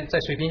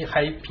水平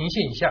还平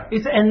线以下。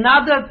 It's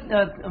another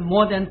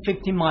more than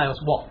 50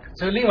 miles walk.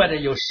 所以另外的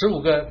有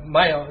15个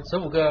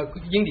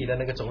英里的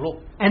那个走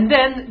路。 And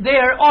then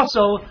there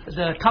also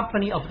the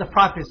company of the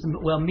prophets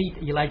will meet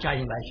Elijah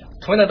and Elisha.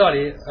 同样的道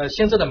理，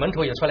先知的门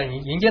徒也出来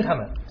迎接他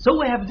们。 So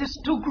we have these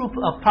two group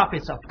of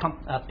prophets of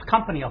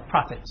company of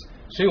prophets.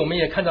 所以我们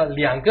也看到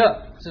2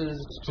个就是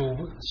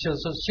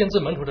先知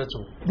门徒的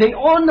主。 They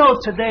all know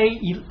today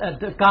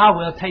that God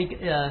will take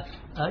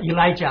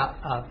Elijah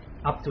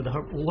up to the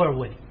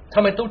whirlwind.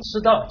 他们都知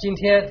道今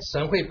天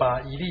神会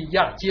把以利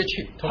亚接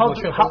去，通过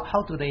旋风。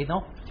 How do they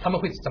know? 他们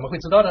怎么会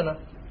知道的呢？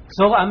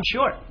 So I'm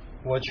sure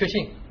我确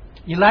信，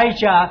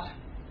 Elijah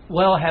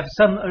will have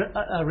some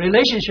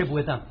relationship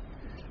with them.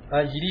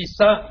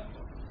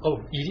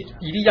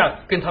 以利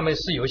亚跟他们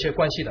是有一些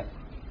关系的。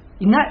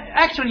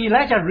 Actually,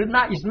 Elijah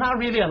is not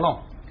really alone.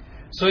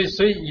 所以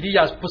以利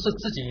亚不是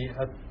自己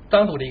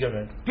单独的一个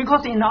人，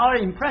 Because in our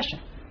impression,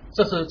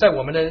 这是在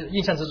我们的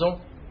印象之中，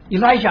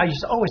 Elijah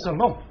is always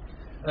alone.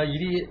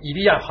 以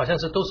利亚好像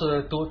是都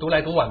是独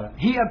来独往的。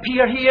 He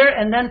appear here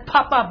and then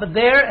pop up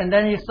there and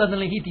then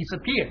suddenly he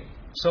disappear.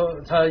 说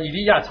以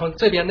利亚从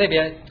这边那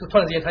边突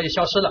然之间他就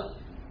消失了，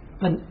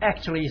 But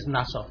actually it's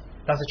not so.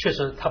 但是确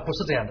实他不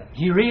是这样的，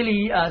 He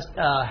really has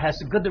a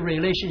good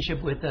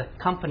relationship with the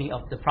company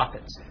of the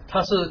prophets.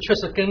 他是确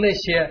实跟那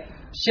些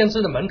先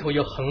知的门徒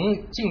有很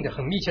近的、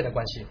很密切的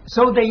关系。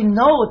 So they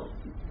know,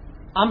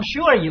 I'm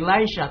sure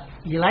Elijah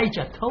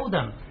told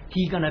them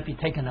he's going to be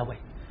taken away.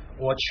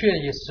 我确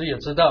实也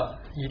知道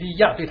以利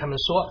亚对他们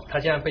说，他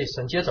将被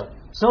神接走。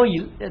 So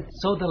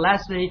the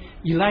last day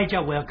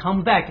Elijah will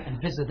come back and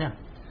visit them.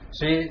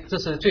 所以这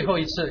是最后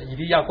一次以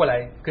利亚过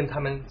来跟他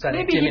们在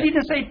Maybe 见 he 面。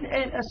 didn't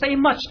say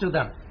much to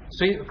them,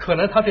 所以可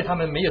能他对他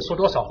们没有说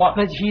多少话，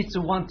 but he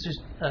wants to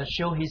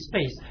show his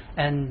face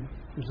and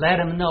let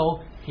them know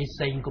he's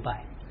saying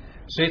goodbye.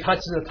 所以他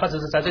只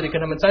是在这里跟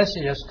他们展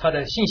现他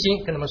的信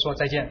心，跟他们说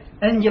再见。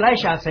 And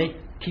Elisha said,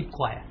 "Keep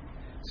quiet."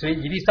 所以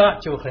以利沙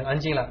就很安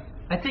静了。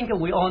 I think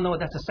we all know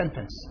that's a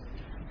sentence.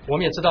 我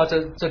们也知道这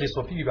里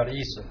所预表的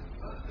意思。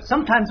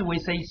 Sometimes we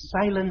say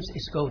silence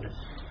is golden.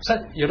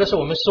 有的时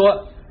候我们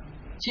说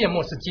芥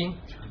末是金，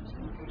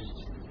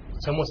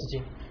沉默是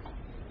金。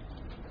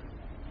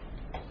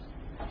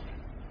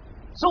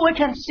So we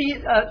can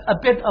see a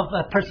bit of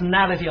the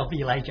personality of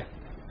Elijah.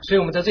 所以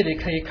我们在这里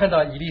可以看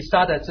到以利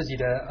沙的自己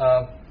的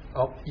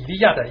以利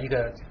亚的一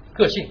个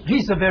个性。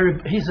He's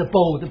a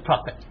bold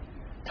prophet.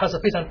 他是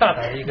非常大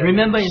胆的一个。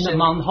Remember in the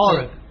Mount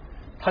Horeb.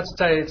 他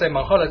是在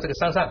芒哈的这个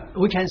山上。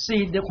We can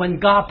see that when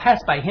God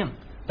passed by him.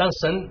 当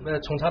神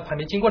从他旁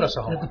边经过的时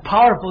候。The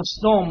powerful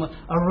storm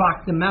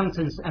rocked the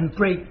mountains and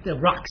break the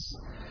rocks.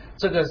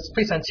 这个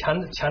非常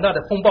强大的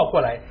风暴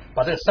过来，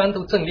把这个山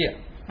都震裂。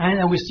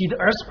And we see the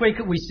earthquake,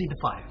 we see the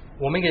fire.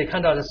 我们可以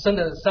看到的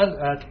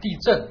地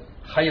震，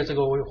还有这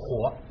个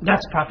火。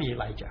That's probably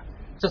Elijah.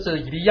 这是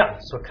以利亚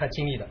所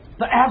经历的。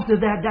But after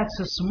that,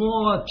 that's a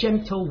small,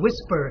 gentle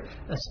whisper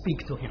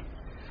speak to him.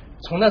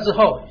 从那之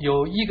后，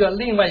有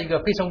另外一个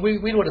非常微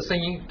弱的声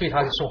音对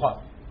他说话。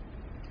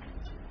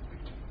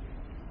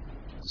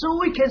So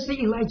we can see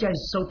Elijah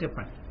is so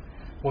different.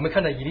 我们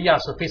看到以利亚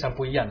是非常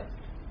不一样的。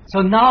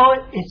So now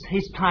it's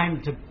his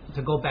time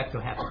to go back to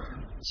heaven.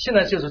 现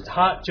在就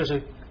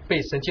是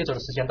被神接走的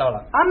时间到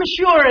了。I'm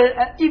sure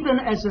even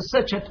as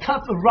such a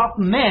tough, rough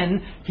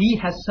man, he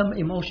has some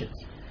emotions.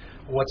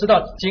 我知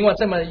道，尽管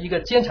这么一个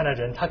坚强的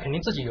人，他肯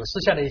定自己有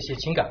私下的一些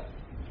情感。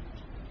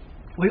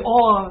We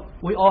all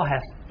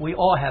have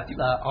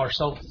our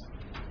souls.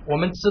 我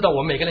们知道，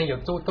我们每个人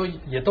都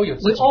有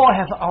自己。We all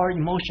have our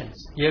emotions.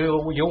 也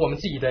有我们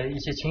自己的一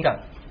些情感。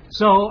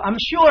So I'm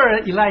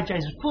sure Elijah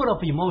is full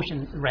of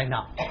emotion right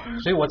now.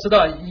 所以我知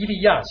道以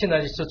利亚现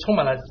在是充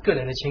满了个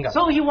人的情感。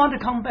So he want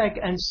to come back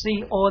and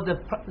see all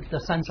the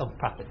sons of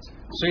prophets.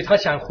 所以他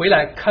想回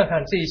来看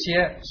看这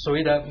些所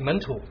谓的门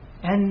徒。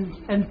And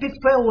bid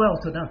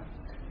farewell to them.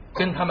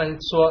 跟他们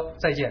说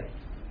再见。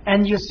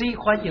And you see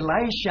what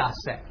Elisha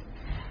said.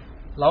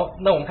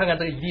 那我们看看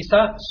这个以利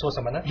沙说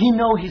什么呢？ He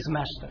know his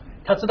master.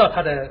 他知道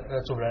他的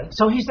主人。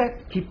So he said,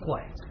 keep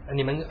quiet.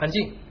 你们安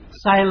静。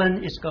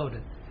Silence is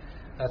golden.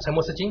 沉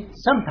默是金。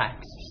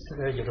Sometimes.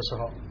 有的时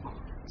候。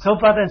So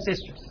brothers and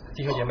sisters.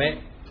 弟兄姐妹。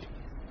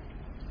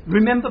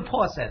Remember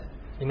Paul said.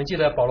 你们记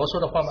得保罗说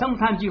的话吗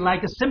 ？Sometimes you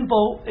like a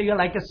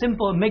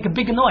symbol, make a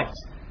big noise.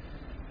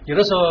 有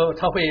的时候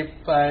他会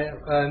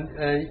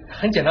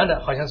很简单的，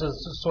好像是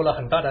说了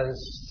很大的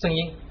声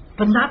音。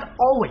But not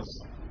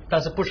always.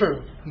 但是不是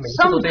每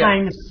次都这样。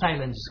Sometimes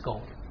silence is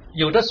gold.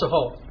 有的时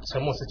候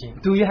沉默是金。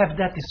Do you have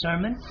that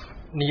discernment?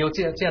 你有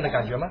这样的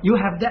感觉吗 You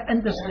have that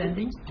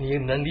understanding? 你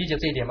能理解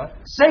这一点吗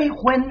Say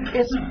when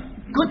it's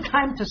good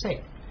time to say.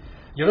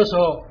 有的时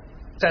候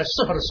在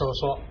适合的时候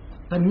说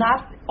But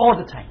not all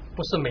the time.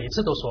 不是每一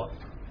次都说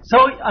So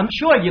I'm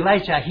sure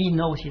Elisha, he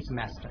knows his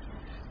master.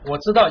 我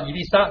知道以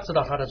利沙知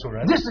道他的主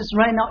人 This is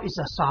right now is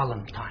a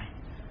solemn time.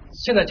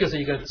 现在就是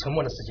一个沉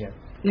默的时间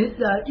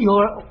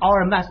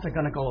Our master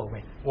gonna go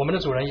away. 我们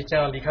的主人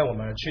将要离开我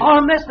们而去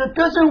Our master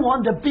doesn't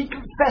want a big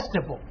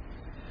festival.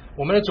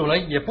 我们的主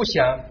人也不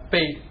想被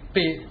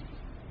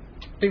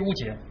误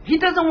解 He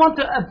doesn't want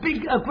a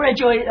big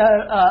graduate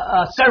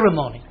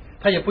ceremony.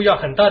 他也不要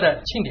很大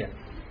的庆典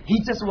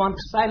He just wants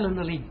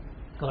silently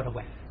go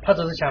away. 他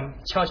只是想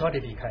悄悄地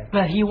离开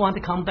But he wants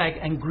to come back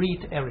and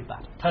greet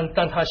everybody.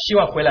 但他希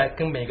望回来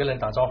跟每个人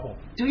打招呼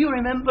Do you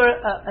remember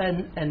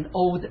an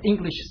old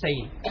English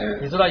saying?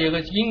 你知道有个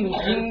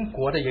英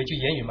国的有一句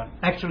言语吗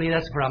Actually,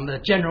 that's from the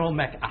General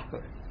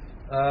MacArthur.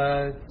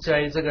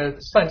 在这个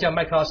上将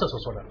麦克阿瑟所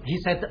说的 He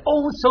said, the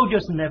old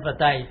soldiers never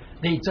die,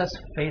 they just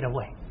fade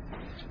away.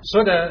 所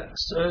有的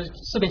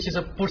士兵其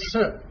实不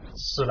是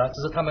死了，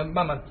只是他们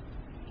慢慢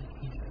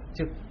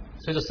就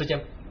随着时间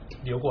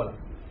流过了。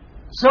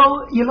So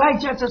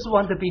Elijah just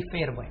want to be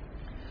fade away.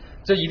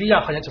 这以利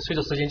亚好像就随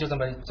着时间就这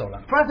么走了。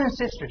Brothers and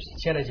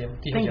sisters, 亲爱的弟兄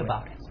姐 think 妹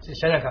about it.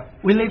 想想看，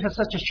 We live in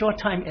such a short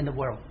time in the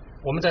world.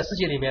 我们在世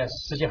界里面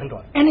时间很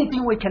短，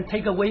 Anything we can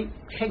take away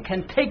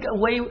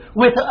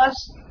with us?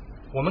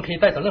 我们可以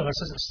带走任何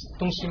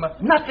东西吗？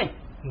 Nothing.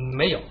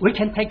 没有， We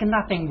can take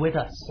nothing with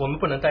us. 我们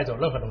不能带走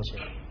任何东西。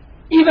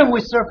 Even we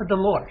serve the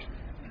Lord.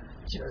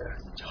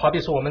 好比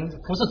说我们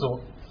服侍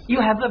主，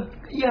 You have a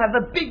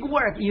big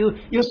work. You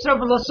serve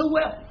the Lord so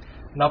well.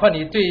 哪怕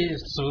你对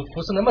主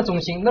服侍那么忠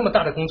心，那么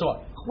大的工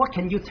作， What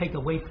can you take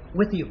away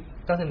with you?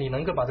 但是你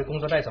能够把这工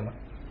作带走吗？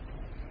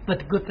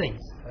 But good things.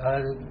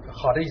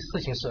 好的事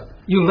情是，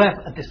 You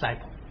left a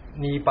disciple.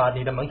 你把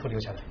你的门徒留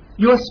下来，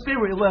 Your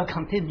spirit will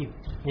continue.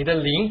 你的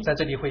灵在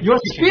这里会 Your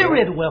继续流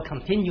spirit will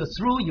continue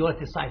through your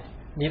disciple.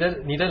 你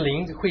的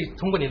灵会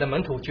通过你的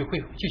门徒就会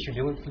继续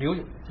流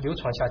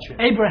传下去。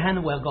 Abraham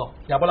will go.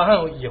 亚伯拉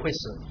罕也会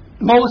死，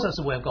 Moses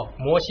will go.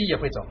 摩西也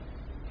会走，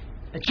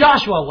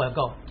 Joshua will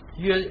go.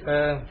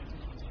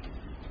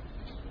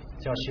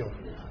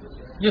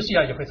 约西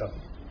亚也会走，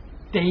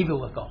 David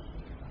will go.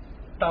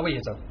 大卫也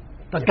走，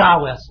 But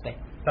God will stay.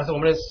 但是我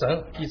们的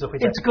神一直会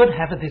在， It's good to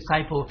have a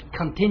disciple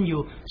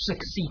continue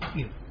succeed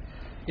you.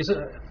 也是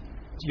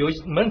有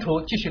门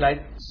徒继续来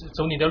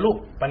走你的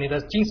路，把你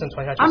的精神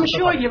传下去。 I'm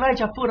sure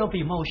Elijah full of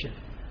emotion.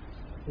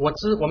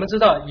 我们知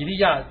道以利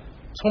亚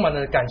充满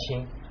了感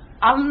情。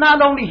 Not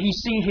only he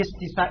see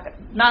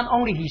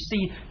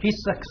his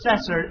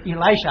successor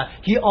Elisha,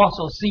 he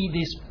also see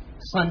this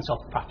sons of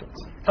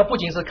prophets. 他不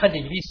仅是看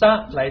见以利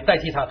沙来代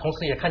替他，同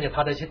时也看见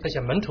他的这些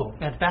门徒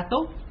At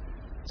Bethel,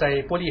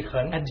 在伯利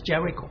恒， at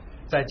Jericho,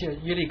 在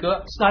耶利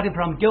哥， starting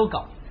from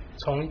Gilgal.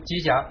 从基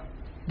甲，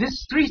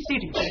 These three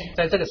cities,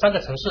 在这个3个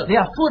城市， they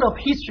are full of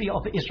history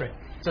of Israel.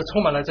 这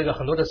充满了这个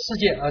很多的世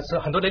界，是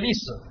很多的历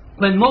史。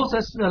 When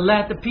Moses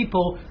led the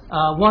people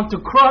want to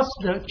cross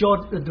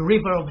the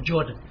river of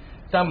Jordan,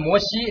 当摩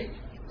西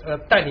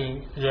带领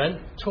人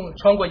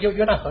穿过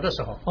约旦河的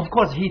时候， of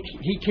course he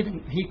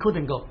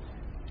couldn't go.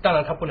 当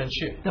然他不能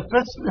去。 The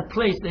first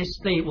place they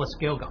stayed was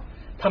Gilgal.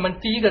 他们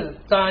第一个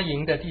扎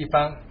营的地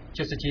方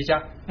就是基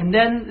甲， And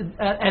then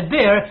at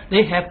there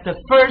they have the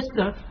first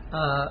the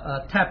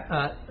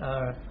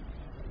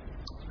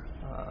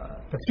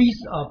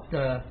feast of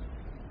the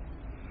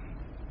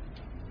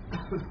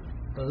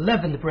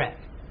leavened bread,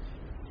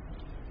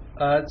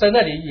 在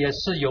那里也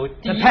是有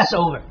the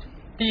Passover.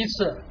 第一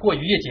次过逾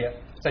越节，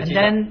在 And 基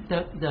甲， then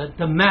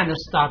the manna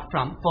start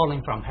from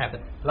falling from heaven.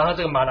 然后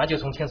这个玛拿就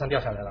从天上掉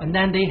下来了， And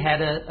then they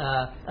had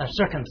a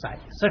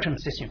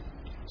circumcision.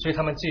 所以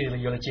他们就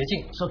有了洁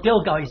净。 So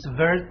Gilgal is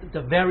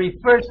the very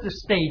first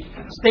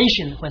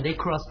station when they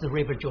crossed the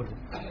river Jordan.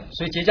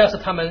 所以节甲是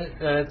他们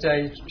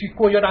在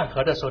过约旦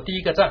河的时候第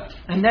一个站。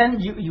 And then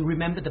you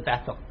remember the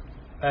Bethel.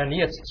 你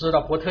也知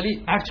道伯特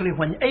利， Actually,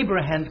 when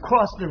Abraham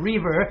crossed the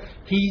river,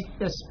 he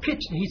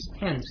pitched his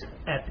hands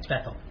at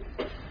Bethel.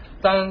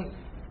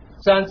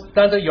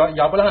 当这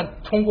亚伯拉罕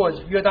通过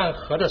约旦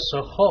河的时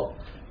候，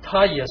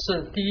他也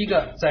是第一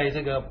个在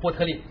这个伯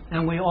特利。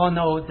 And we all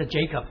know the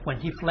Jacob when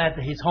he fled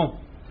his home.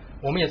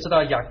 我们也知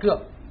道雅各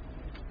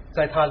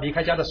在他离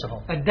开家的时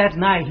候， At that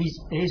night, he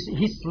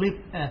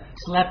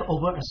slept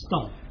over a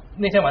stone,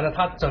 那天晚上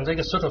他枕着一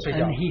个石头睡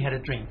觉 and，he had a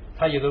dream.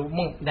 他有个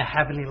梦， The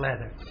heavenly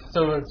ladder.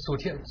 这属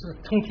天是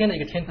通天的一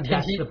个天 And 梯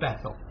that's，the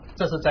Bethel.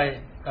 这是在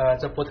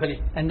伯特利。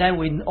 And then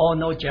we all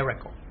know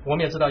Jericho, 我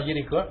们也知道耶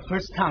利哥，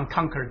 first town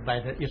conquered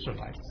by the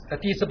Israelites.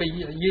 第一次被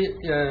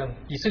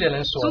以色列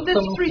人 So 所 these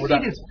征 three 服的，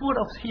 cities full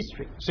of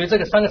history. 所以这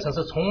个3个城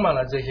市充满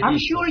了这些 I'm 历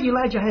史。 sure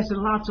Elijah has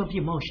lots of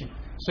emotion.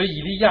 所以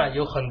以利亚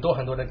有很多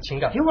很多的情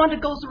感 He，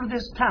 wanted to go through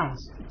these towns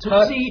to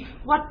see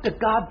what the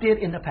God did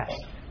in the past.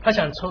 他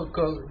想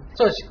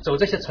走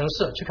这些城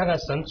市去看看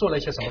神做了一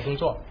些什么工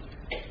作。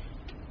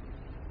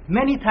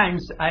 Many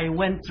times I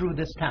went through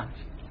this town,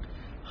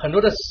 很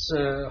多次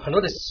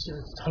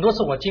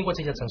我经过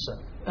这些城市，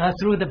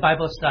 through the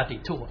Bible study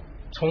tour.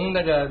 从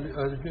那个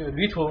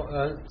旅途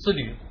之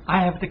旅，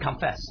 I have to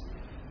confess,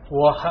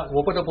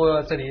 我不得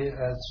不这里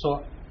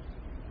说，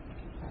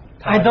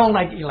 I don't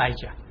like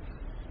Elijah.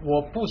 我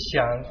不喜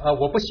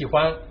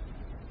欢，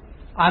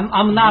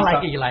 I'm not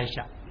like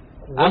Elisha.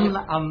 I'm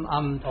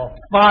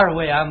far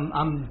away.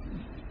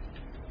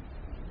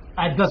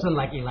 I doesn't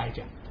like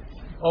Elijah.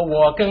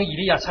 我跟以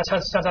利亚相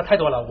差太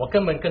多了，我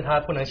根本跟他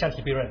不能相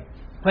提并论。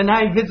 When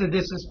I visit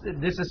this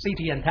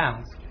city and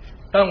towns,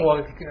 当我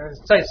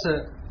再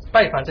次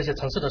拜访这些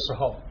城市的时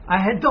候， I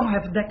don't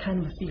have that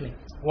kind of feeling,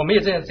 我没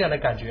有这样的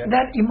感觉，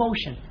 that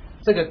emotion.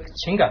 这个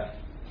情感，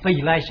 For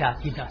Elisha,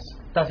 he does.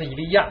 但是以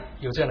利亚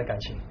有这样的感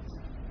情。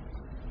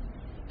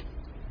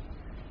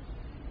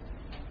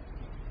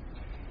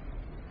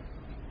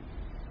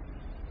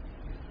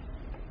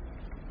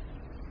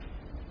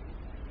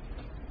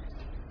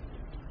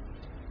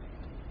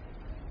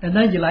 And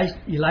then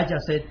Elijah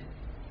said,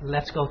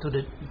 "Let's go to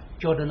the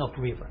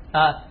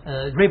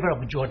river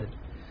of Jordan."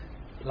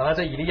 然后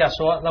这以利亚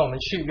说：“让我们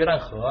去约旦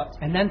河。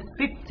 And then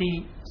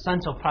 50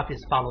 sons of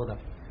prophets followed them. ”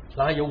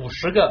然后有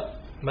50个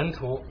门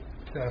徒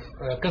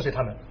跟随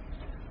他们，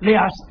 They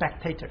are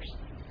spectators,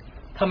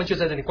 他们就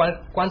在这里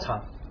观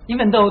察。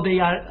 even though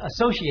they are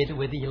associated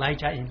with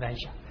Elijah and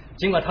Elisha.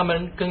 尽管他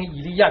们跟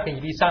以利亚跟以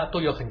利沙都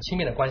有很亲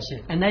密的关系，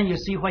 And then you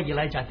see what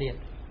Elijah did.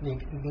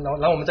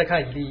 然后我们再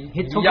看以利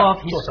He took 亚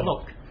off 做 his 什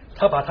么 cloak.？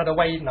他把他的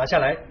外衣拿下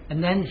来， And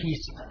then he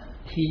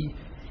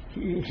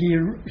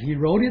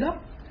rolled it up,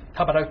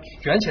 他把它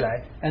卷起来，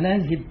 and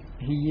then he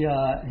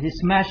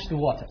smashed the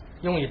water,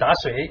 用以打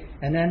水，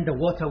 and then the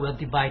water will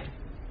divide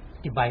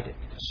it.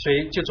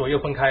 水就左右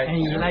分开。 And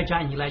Elijah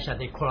and Elisha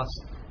they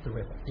crossed the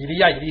river. 以利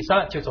亚、以利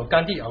沙就走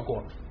干地而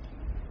过。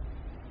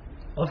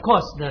 Of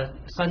course, the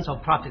sons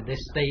of prophets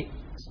they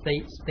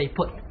stay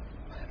put.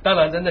 当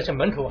然，那些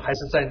门徒还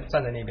是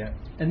站在那边。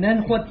 And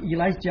then what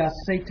Elijah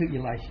said to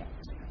Elisha?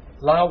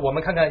 然后我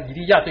们看看以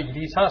利亚对以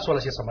利沙说了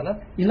些什么呢？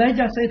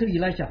 Elijah said to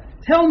Elisha,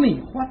 "Tell me,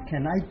 what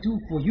can I do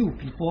for you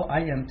before I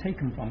am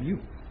taken from you?"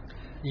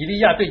 以利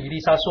亚对以利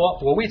沙说：“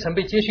我未曾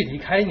被接去离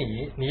开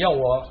你，你要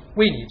我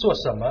为你做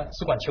什么？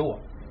只管求我。”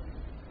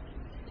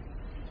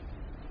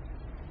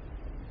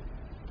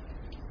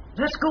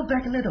 Let's go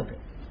back a little bit.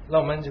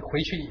 让我们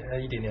回去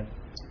一点点。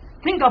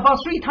 Think about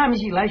 3 times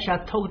Elijah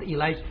told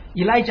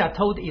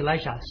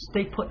Elisha,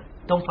 "Stay put,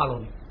 don't follow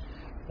me."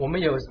 我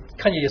们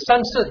看见有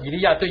3次以利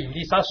亚对以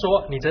利沙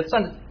说：“你在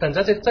等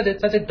在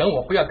这等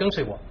我，不要跟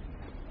随我。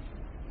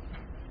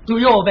 Do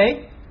you obey?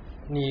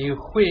 你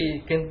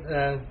会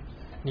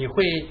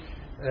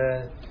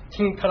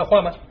听他的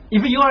话吗？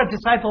 If you are a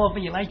disciple of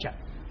Elijah,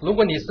 如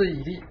果你是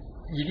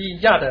以利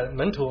亚的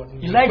门徒，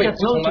你会 Elijah 服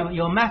从 told 吗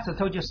you,？Your master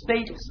told you,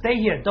 stay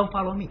here, don't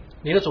follow me.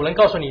 你的主人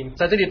告诉你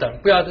在这里等，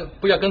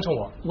不要跟从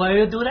我， Will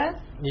you do that?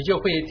 你就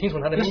会听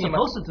从他的 You're 命令吗？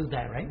 supposed to do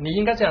that, right? 你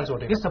应该这样做，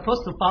对吧 You're？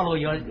 supposed to follow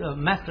your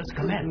master's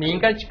command. 你应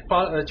该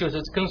就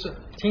是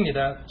听你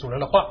的主人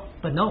的话。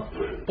 But no,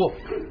 不，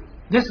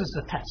 this is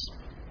a test.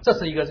 这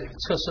是一个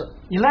测试。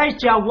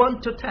 Elijah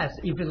want to test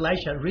if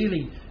Elisha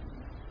really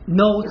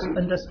knows,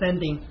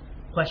 understanding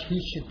what he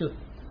should do.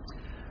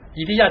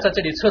 以利亚在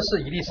这里测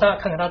试以利沙，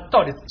看看他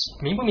到底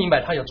明不明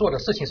白他要做的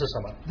事情是什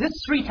么。 These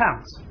 3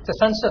 times, 这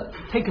3次，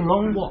 take a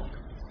long walk.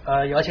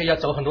 而且要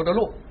走很多的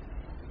路，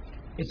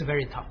 It's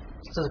very tough.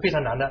 这是非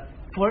常难的。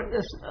 For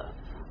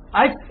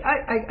I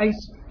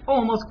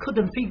almost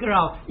couldn't figure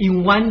out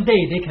in one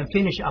day they can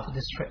finish up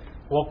this trip.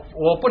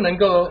 我不能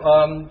够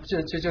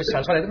就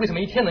想出来，为什么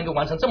一天能够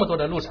完成这么多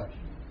的路程？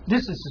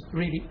 This is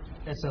really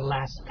as a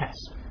last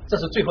test. 这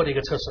是最后的一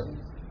个测试。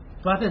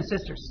 Brothers and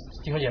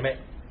sisters, 弟兄姐妹，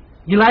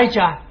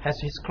 Elijah has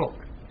his cloak.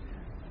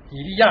 以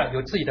利亚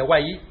有自己的外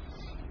衣。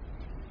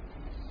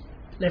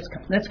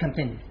 Let's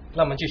continue.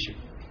 那我们继续。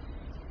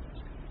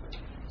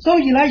 So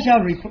Elisha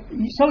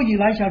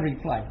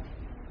replied,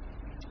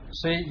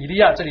 所以以利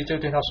亚这里就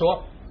对他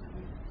说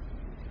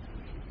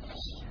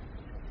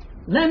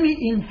 "Let me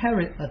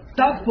inherit a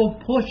double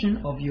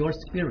portion of your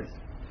spirit."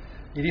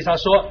 以利沙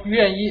说：“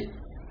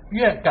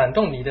愿感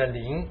动你的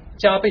灵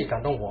加倍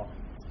感动我。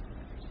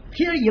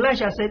 Here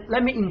Elisha said,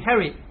 "Let me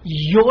inherit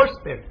your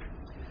spirit." ”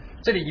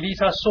这里以利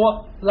沙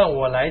说：“让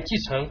我来继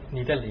承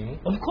你的灵。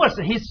 Of course,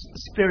 his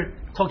spirit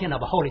talking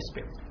about Holy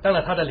Spirit. ”当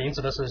然，他的灵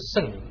指的是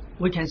圣灵。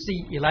 We can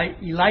see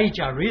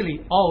Elijah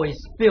really always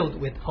filled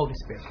with Holy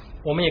Spirit.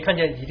 我们也看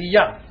见以利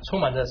亚充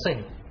满着圣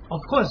灵。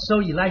 Of course, so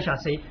Elisha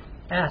said,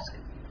 "Ask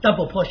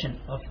double portion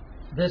of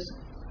this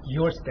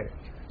your spirit."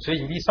 所以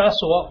以利沙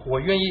说：“我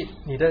愿意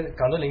你的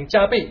感动灵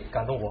加倍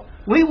感动我。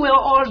 We will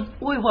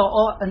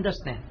all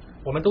understand. ”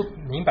我们都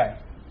明白，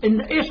 In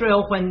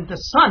Israel, when the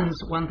sons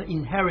want to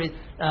inherit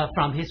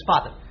from his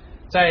father,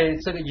 在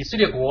这个以色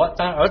列国，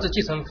当儿子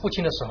继承父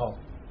亲的时候，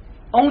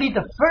 only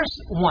the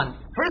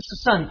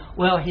first son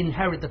will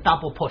inherit the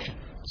double portion.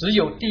 只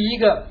有第一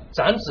个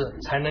长子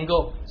才能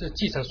够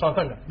继承双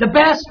份的。 The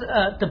best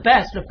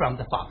from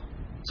the father.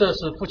 这是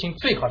父亲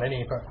最好的那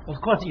一份。 Of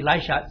course,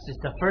 Elisha is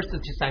the first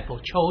disciple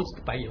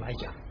chosen by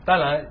Elijah. 当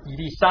然，以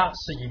利沙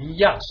是以利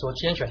亚所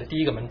拣选的第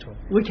一个门徒。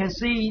 We can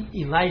see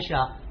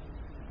Elisha,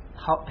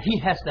 how he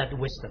has that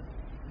wisdom.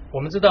 我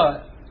们知道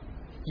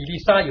以利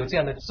沙有这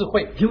样的智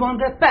慧， He wants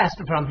the best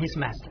from his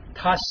master.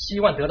 他希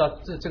望得到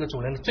这个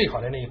主人的最好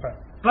的那一份。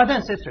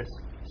 Brothers and sisters,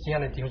 亲爱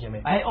的弟兄姐妹，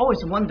 I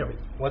always wondering,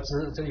 我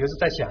有时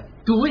在想，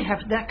 do we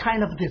have that kind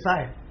of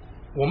desire?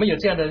 我们有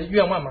这样的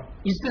愿望吗？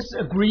 Is this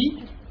a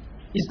greed?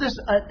 Is this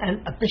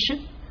an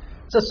ambition?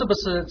 这是不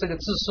是这个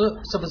自私？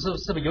是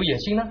不是有野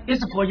心呢？ Is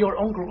it for your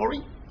own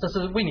glory? 这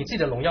是为你自己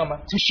的荣耀吗？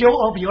 To show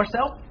off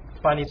yourself?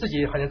 把你自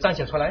己好像彰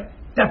显出来？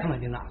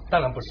 Definitely not. 当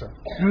然不是。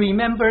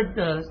 Remember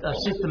the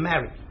sister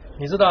Mary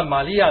你知道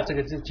玛利亚这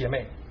个姐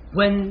妹，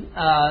 when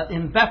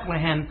in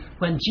Bethlehem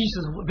when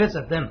Jesus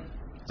visited them.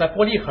 在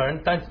伯利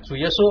恒，当主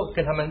耶稣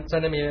跟他们在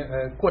那边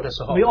过的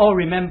时候， We all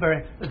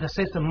remember the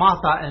sister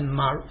Martha and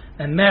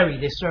Mary.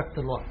 They served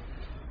the Lord.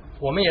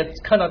 我们也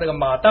看到这个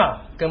马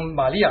大跟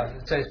玛利亚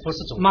在服侍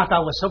主。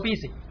 Martha was so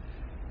busy.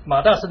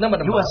 马大是那么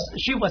的忙，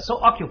 She was so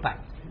occupied.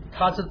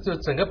 她是就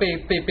整个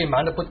被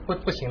忙得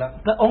不行了。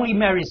 But only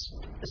Mary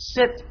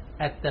sit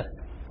at the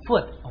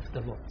foot of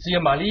the Lord 只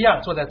有玛利亚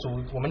坐在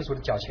我们主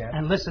的脚前，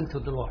 and listen to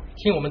the Lord.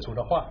 听我们主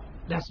的话，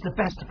 That's the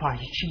best part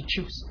she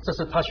chooses. 这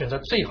是她选择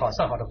最好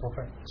上好的部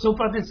分。 So,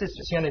 brothers and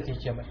sisters, 亲爱的弟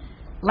兄姐妹，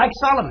 like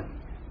Solomon,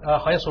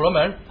 好像所罗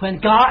门， when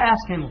God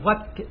asked him,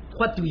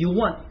 "What do you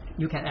want?"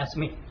 You can ask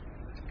me.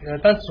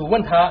 当主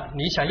问他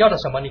你想要的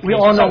什么，你可 We 以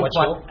all 向 know 我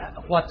求。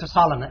 what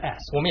Solomon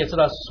asked. 我们也知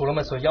道所罗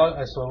门所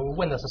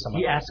问的是什么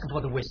He，asked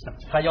for the wisdom.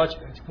 他要求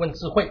问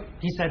智慧。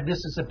 He said, "This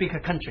is a bigger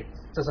country,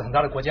 这是很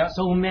大的国家，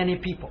 so many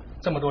people.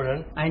 这么多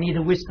人， I need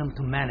wisdom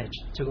to manage."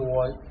 这个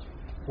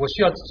我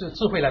需要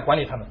智慧来管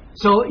理他们。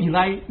 So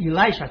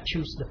Elisha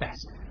chose the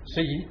best.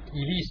 所以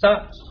以利沙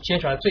拣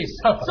选了最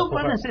上好的 So, 部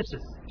分 brothers。and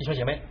sisters, 弟兄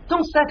姐妹，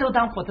 don't settle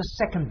down for the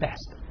second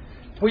best.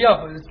 不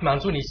要满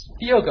足你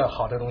第二个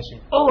好的东西，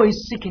 Always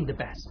seeking the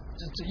best,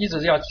 一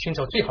直要寻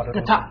求最好的 the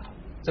东西， top.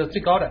 这是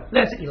最高的。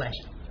 That's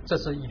Elisha. 这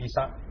是以利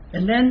沙。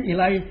 And then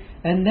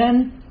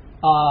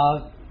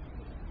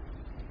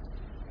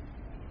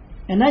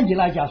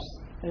Elijah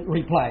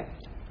replied.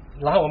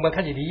 然后我们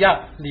看见以利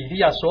亚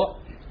说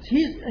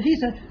He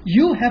said,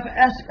 "You have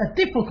asked a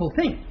difficult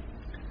thing.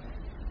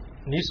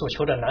 你所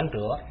求的难得，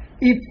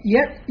 If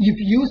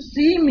you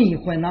see me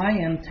when I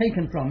am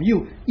taken from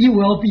you, it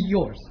will be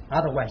yours.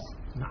 Otherwise,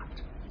 not."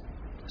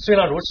 虽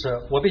然如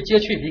此，我被接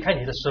去离开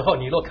你的时候，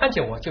你若看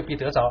见我，就必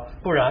得着，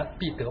不然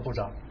必得不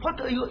着。 What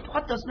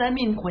does that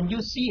mean when you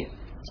see it?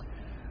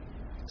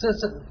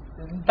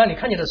 当你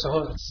看见的时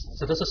候，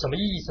指的是什么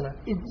意思呢？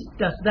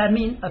 Does that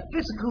mean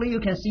physically you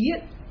can see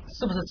it?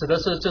 是不是指的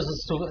是就是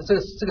说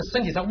这个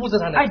身体上物质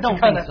上的 I don't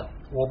去看呢 think so.？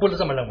我不是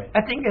这么认为，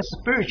 I think it's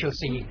spiritual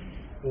seeing.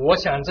 我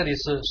想这里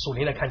是属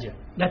灵的看见，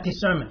 that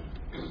discernment,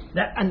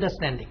 that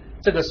understanding.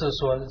 这个是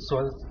所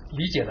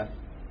理解的。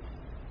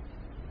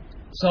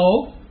 So,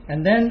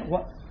 and then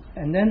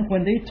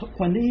when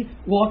they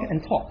walk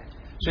and talk,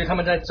 所以他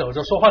们在走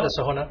着说话的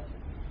时候呢，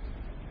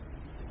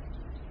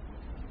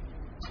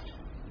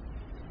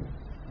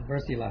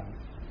 verse 11.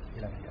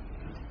 11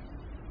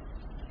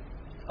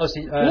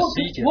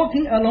节，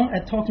 Walking along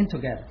and talking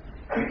together.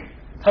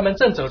 他们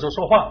正走着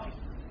说话，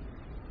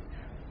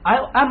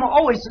 I'm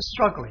always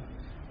struggling.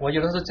 我有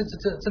的时候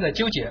正在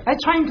纠结， I'm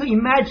trying to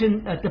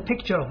imagine the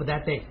picture of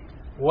that day.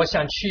 我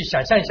想去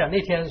想象一下那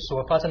天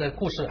所发生的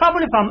故事。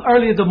 Probably from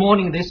early in the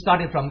morning, they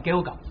started from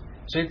Gilgal.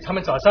 所以他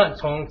们早上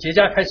从结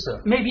痂开始，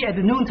 Maybe at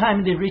the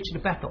noontime, they reached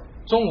Bethel.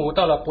 中午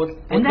到了伯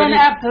And 特 then 利，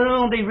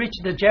 afternoon, they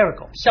reached the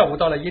Jericho. 下午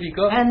到了耶利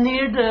哥， And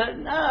near the,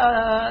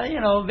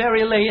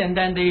 very late, and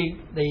then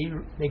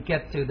they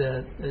get to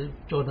the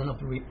Jordan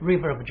of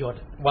river of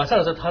Jordan. 晚上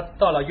的时候他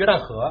到了约旦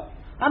河。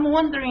 I'm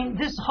wondering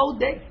this whole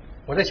day,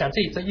 我在想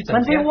这一整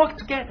when they 天， walk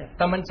together,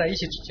 他们在一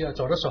起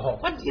走的时候，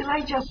 what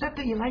Elijah said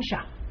to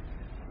Elisha.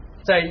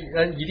 在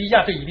以利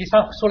亚对以利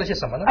沙说了些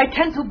什么呢？ I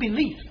tend to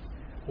believe.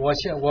 我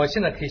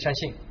现在可以相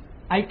信，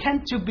 I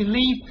tend to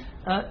believe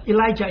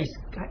Elijah is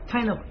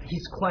kind of,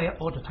 he's quiet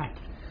all the time.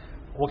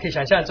 我可以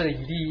想象这个以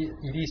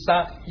利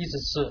沙一直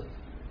是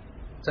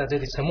在这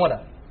里沉默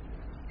的。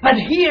 But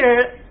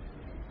here,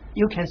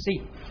 you can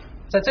see,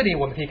 在这里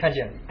我们可以看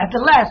见， at the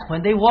last,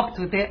 when they walk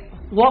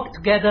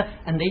together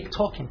and they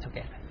talking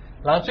together.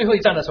 然后最后一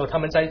站的时候，他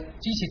们在一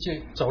起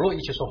去走路，一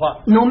起说话。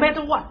 No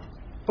matter what,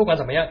 不管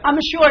怎么样， I'm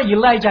sure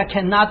Elijah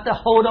cannot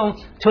hold on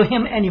to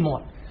him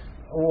anymore.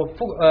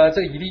 这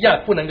个以利亚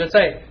不能够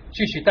再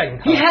继续带领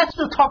他 He，has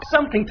to talk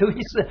something to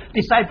his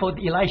disciple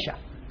Elisha.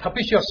 他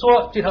必须要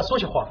对他说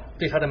些话，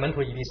对他的门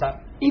徒以利沙。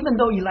 Even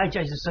though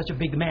Elijah is such a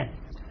big man,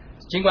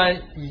 尽管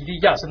以利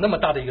亚是那么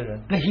大的一个人，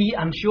 but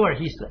I'm sure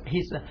he's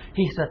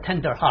a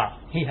tender heart.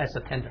 He has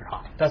a tender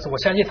heart. 但是我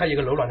相信他有一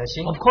个柔软的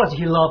心。 Of course,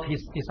 he loved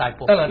his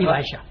disciple 当然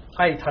Elisha.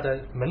 他爱他的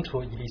门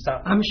徒以利沙。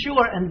 I'm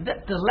sure, and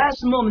the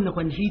last moment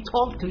when he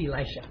talked to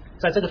Elisha,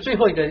 在这个最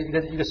后一个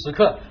时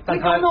刻， we 当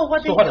他 don't know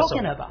what 说 they're 话的时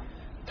talking 候， about.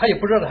 他也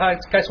不知道他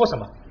该说什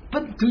么。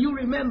 But do you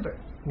remember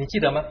你记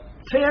得吗？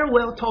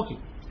 farewell talking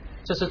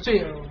这是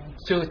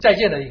就再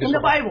见的一个 in the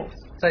说法， Bible?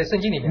 在圣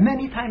经里面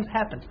Many times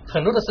happened.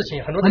 很多的事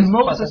情，很多的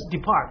When 发生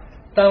Moses。depart,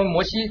 当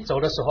摩西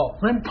走的时候，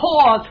 when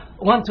Paul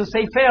want to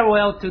say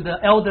farewell to the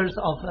elders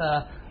of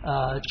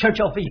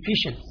Church of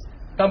Ephesians,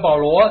 当保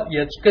罗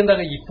也跟那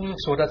个以弗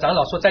所的长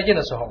老说再见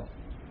的时候，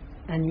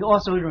 and you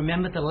also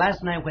remember the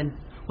last night when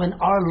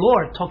our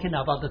Lord talking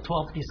about the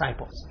 12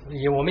 disciples.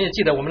 我们也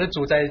记得我们的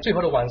主在最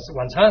后的晚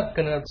餐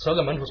跟那12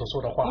个门徒所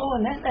说的话， Oh,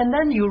 and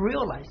then you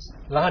realize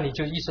然后你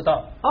就意识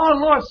到， our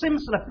Lord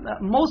seems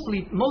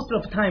like most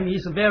of the time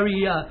he's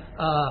very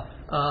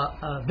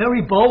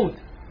very bold.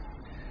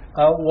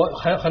 我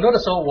很多的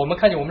时候，我们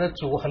看见我们的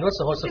主，很多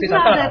时候是非 It's 常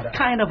not 大胆 that 的，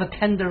 kind of a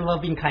tender,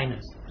 loving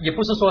kindness. 也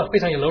不是说非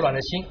常有柔软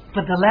的心。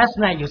 But the last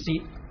night, you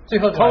see, 最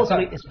后的晚上，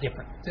 totally is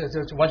different. 这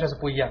就完全是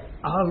不一样。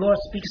 Our Lord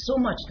speaks so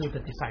much to the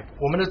disciples.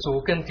 我们的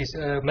主跟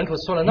门徒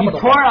说了 He 那么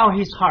多 pour 话， out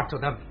his heart to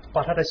them.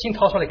 把他的心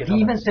掏出来给他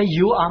He 们， even say,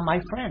 "You are my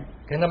friend."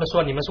 跟他们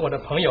说你们是我的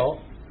朋友。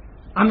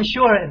 I'm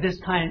sure at this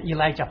time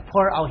Elijah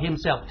pour out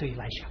himself to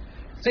Elisha,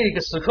 这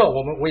个时刻，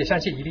我也相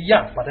信以利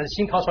亚把他的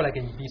心掏出来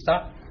给以利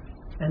沙，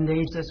 and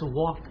they just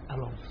walk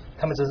along.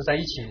 他们只是在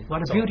一起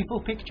What a 走，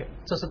 beautiful picture!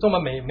 这是多么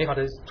美好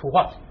的图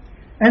画。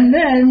 And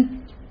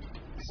then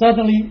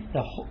suddenly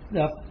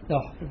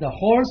the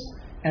horse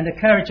and the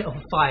carriage of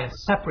fire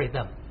separate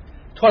them.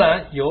 突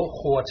然有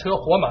火车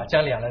火马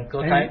将两人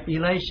隔开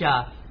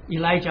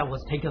And，Elijah was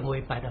taken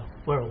away by the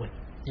whirlwind.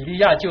 以利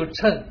亚就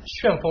乘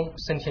旋风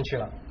升天去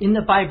了。 In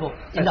the Bible,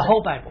 in the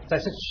whole Bible, 在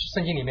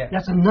圣经里面，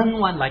 there's none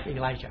one like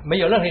Elijah, 没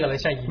有任何一个人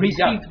像以利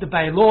亚， received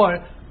by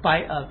Lord by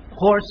a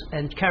horse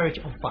and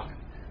carriage of fire.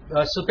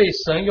 是被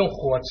神用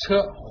火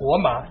车火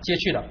马接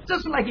去的，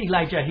 Just like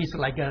Elijah, he's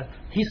like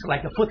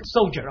a foot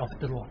soldier of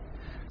the Lord.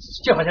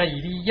 就好像以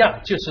利亚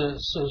是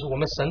我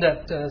们神的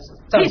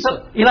战士，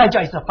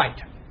 Elijah is a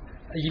fighter.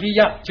 以利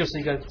亚就是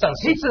一个战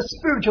士， He's a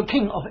spiritual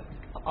king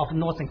of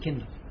Northern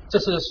Kingdom. 这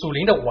是属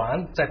灵的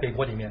王在北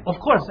国里面。 Of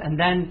course, and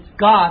then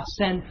God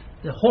sent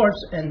the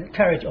horse and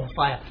carriage of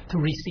fire to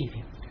receive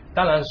him.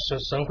 当然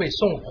神会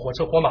送火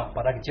车火马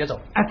把他给接走，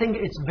 I think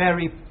it's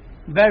very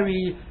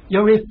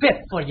fit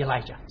for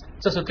Elijah.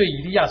 这是对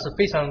以利亚是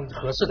非常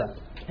合适的。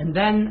 And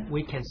then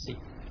we can see,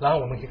 然后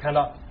我们可以看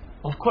到，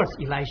 of course,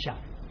 Elisha,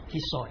 he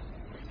saw it.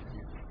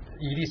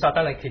 以利沙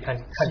当然可以看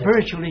见，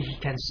 Spiritually,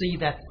 he can see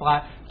that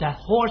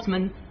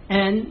horseman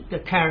and the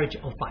carriage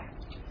of fire.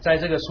 在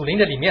这个属灵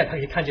的里面，他可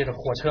以看见的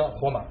火车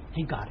火马，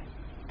 He got it.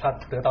 他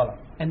得到了，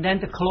 And then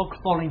the cloak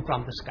falling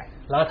from the sky.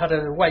 然后他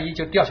的外衣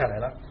就掉下来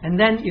了。 And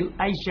then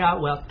Elisha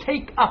will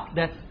take up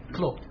that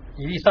cloak.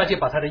 以利沙就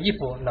把他的衣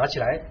服拿起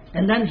来，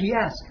 And then he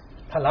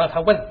asked, 然后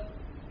他问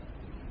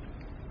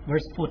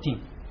verse 14,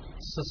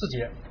 14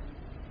节，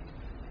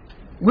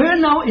 "Where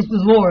now is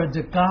the Lord,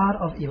 the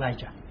God of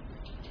Elijah?"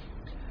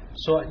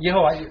 说耶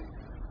和华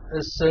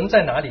神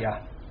在哪里啊？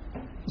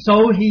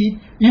 So he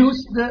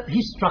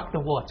struck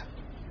the water,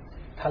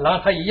 然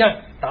后他一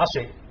样打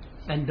水，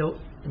 and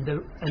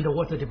the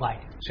water divided.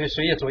 所以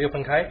水也左右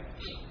分开。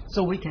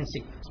 So we can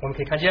see 我们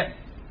可以看见，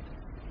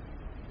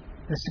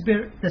 the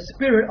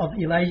spirit of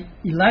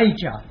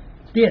Elijah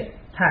did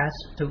pass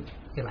to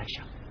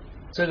Elisha.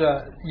 这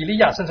个以利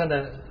亚身上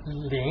的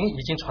灵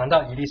已经传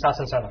到以利沙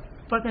身上了。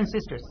 Brothers and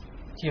sisters,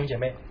 弟兄姐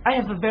妹， I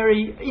have a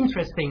very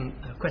interesting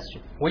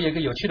question. 我有一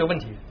个有趣的问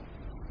题，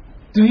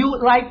 Do you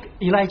like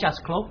Elijah's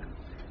cloak?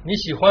 你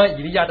喜欢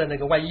以利亚的那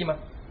个外衣吗？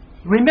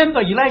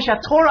 Remember, Elisha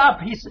tore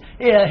up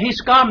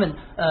his garment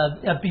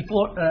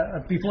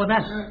before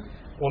that.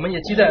 我们也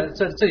记得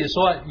这里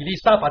说，以利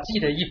沙把自己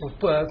的衣服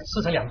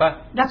撕成两半，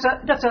 That's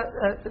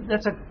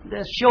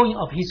a showing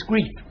of his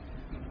grief.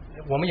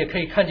 我们也可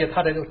以看见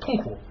他的痛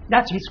苦，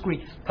 That's his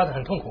grief. 他是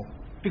很痛苦。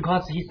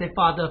 Because he said,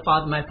 Father,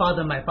 Father, my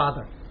father, my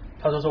father.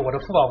 他说我的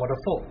父啊，我的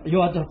父，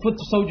 You are the foot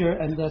soldier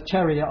and the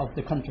chariot of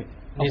the country,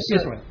 of 你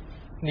Israel.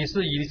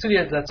 是以色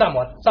列的战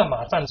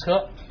马战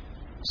车。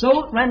 So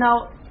right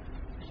now,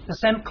 the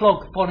same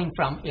cloak falling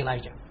from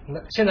Elijah.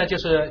 那现在就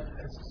是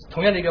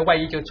同样的一个外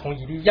衣就从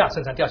以利亚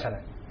身上掉下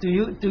来。 Do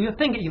you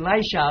think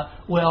Elisha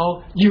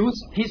will use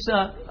his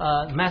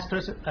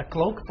master's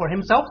cloak for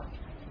himself?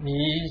 你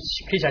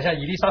可以想象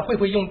以利沙会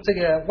不会用这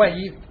个外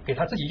衣给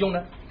他自己用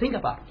呢？ Think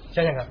about it.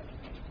 想想看，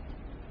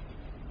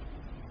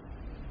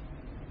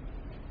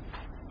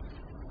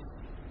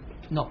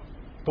 No.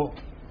 不，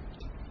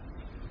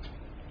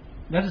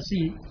 Let us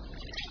see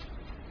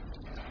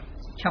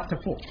chapter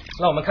 4,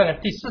 让我们看看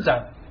第4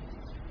章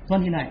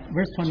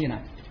verse 29.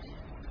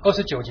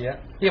 29节，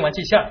列王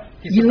记下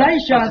第4章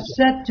Elisha 29节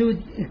said to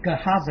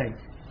Gehazi,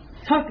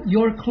 Tuck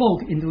your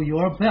cloak into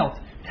your belt,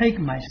 take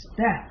my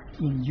staff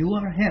in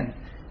your hand,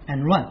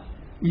 and run.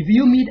 If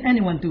you meet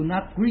anyone, do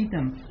not greet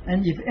them,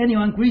 and if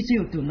anyone greets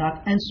you, do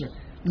not answer.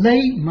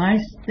 Lay my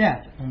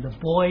staff on the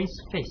boy's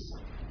face.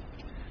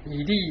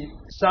 以利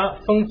沙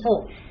吩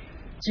咐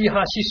基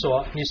哈西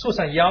说：“你束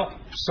上腰，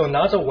手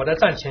拿着我的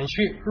杖前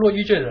去。若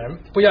遇见人，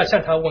不要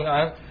向他问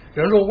安；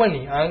人若问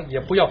你安，也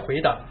不要回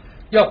答，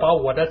要把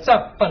我的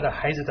杖放在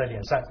孩子的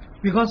脸上。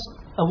 Because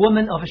a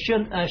woman of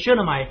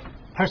Shunammite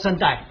person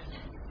died.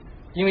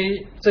 因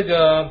为这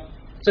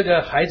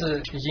个孩子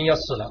已经要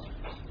死了，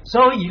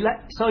 So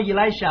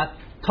Elisha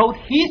told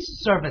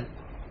his servant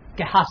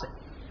Gehazi,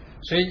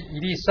 所以以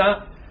利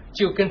沙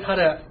就跟他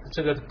的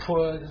这个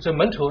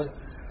门徒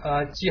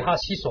基哈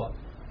西说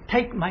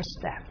take my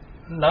staff：“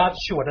 拿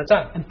去我的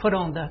杖， and put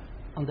on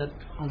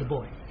the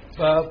boy.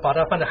 把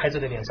它放在孩子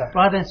的脸上。”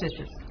 Brothers and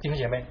sisters, 弟兄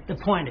姐妹， the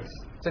point is,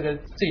 这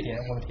一点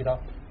我们提到，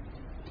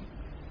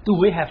 do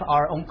we have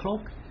our own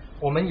cloak?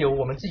 我们有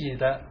我们自己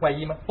的外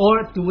衣吗？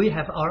 Or do we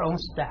have our own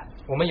staff?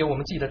 我们有我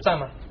们自己的杖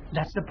吗？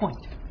 That's the point.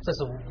 这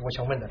是我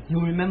想问的。 You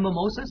remember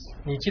Moses?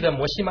 你记得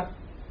摩西吗？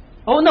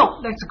 Oh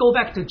no, let's go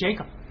back to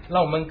Jacob.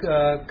 让我们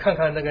看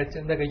看那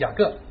个雅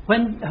各。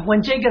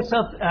 When Jacob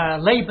served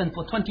Laban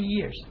for 20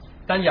 years,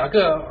 当雅各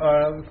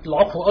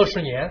劳苦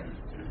20年，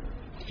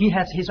 he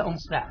has his own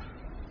staff.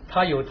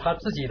 他有他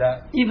自己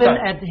的 Even 杖，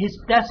 at his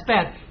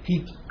deathbed,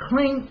 he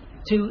clung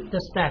to the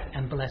staff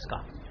and blessed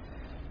God.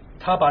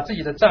 他把自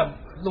己的杖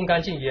弄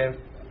干净，也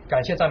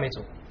感谢赞美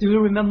主。 Do you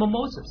remember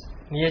Moses?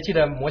 你也记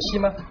得摩西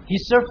吗？ He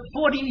served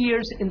 40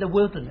 years in the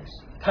wilderness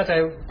他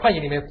在旷野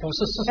里面服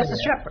侍 as a 40年，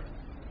 shepherd.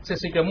 这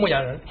是一个牧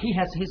羊人， He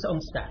has his own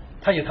staff.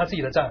 他有他自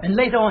己的杖， And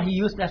later on, he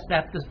used that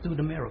staff to do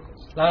the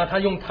miracles. 然后他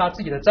用他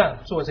自己的杖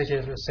做这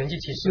些神迹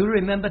奇 Do you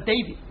事。 remember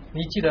David?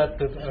 你记得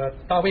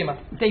大卫吗？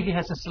 David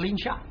has a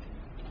slingshot.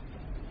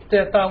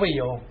 对，大卫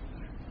有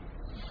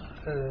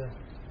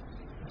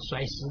甩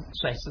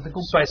石的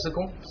弓。甩石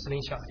弓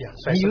，sling shot，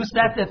甩 He 石 used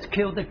that to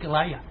kill the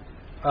Goliath.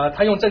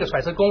 他用这个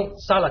甩石弓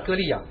杀了歌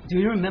利亚。 Do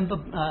you remember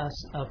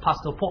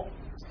Apostle Paul?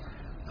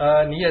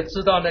 你也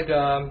知道那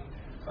个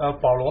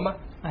保罗吗？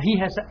 He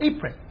has an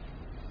apron.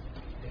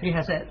 He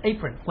has an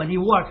apron when he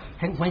work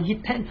and when he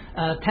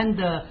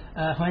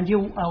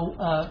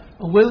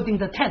wielding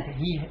the tent.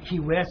 He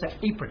wears an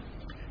apron.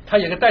 他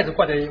有个袋子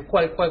挂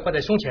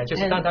在胸前，就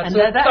是 And, 当他 and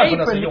遮 that 帐篷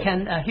的时候 apron 用。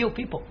 can heal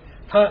people.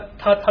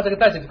 他这个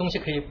袋子的东西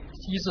可以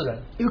医治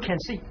人， You can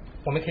see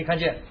我们可以看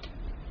见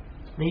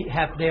they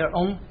have their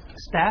own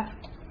staff,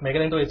 每个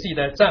人都有自己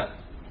的杖，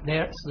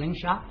 their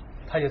slingshot.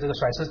 他有这个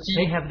甩石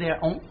They 机， have their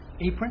own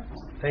apron.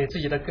 他有自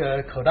己的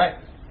口袋，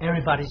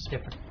 Everybody's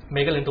different.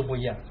 每个人都不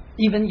一样。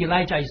 Even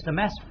Elijah is the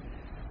master.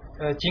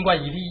 尽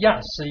管以利亚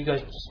是一个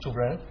主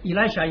人，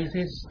 Elisha is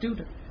his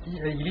student.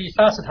 以利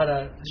沙是他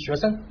的学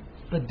生，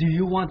 But do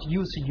you want to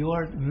use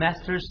your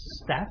master's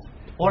staff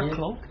or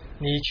cloak?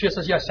 你确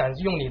实要想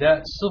用你的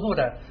师傅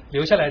的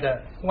留下来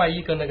的外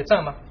衣跟那个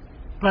杖吗？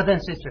 Brothers and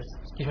sisters,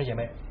 弟兄姐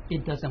妹，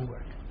 it doesn't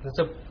work.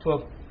 这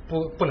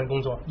不能工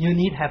作， You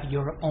need to have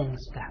your own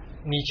staff.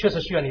 你确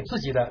实需要你自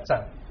己的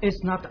杖，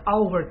 It's not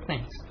outward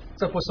things.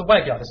 这不是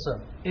外表的事，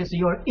 It's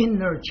your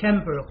inner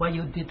chamber, what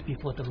you did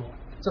before the Lord.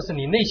 这是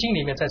你内心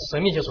里面在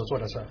神面前所做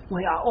的事。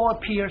 We are all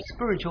pure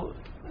spiritual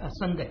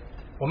Sunday.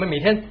 我们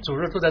每天主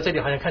日都在这里，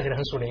好像看起来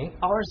很属灵。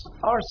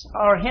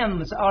Our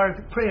hymns, our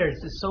prayers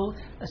is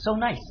so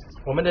nice.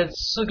 我们的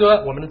诗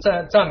歌，我们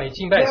的赞美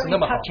敬拜是那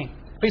么好 Very touching.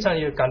 非常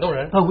有感动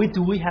人。 But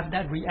do we have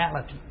that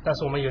reality? 但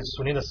是我们有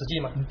属灵的实际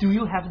吗？ Do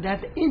you have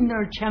that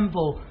inner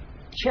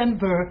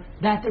chamber,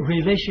 that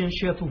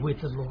relationship with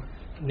the Lord?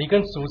 你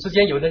跟主之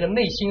间有那个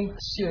内心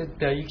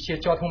的一些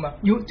交通吗？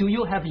 Do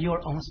you have your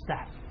own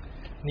staff?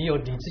 你有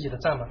你自己的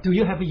杖吗？ Do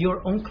you have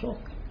your own cloak?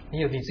 你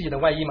有你自己的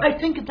外衣吗？ I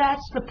think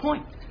that's the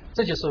point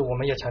这就是我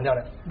们要强调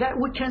的。 that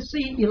we can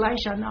see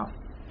Elisha now.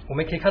 我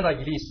们可以看到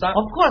以利沙，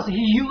 Of course, he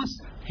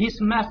used his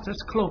master's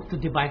cloak to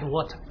divide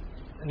water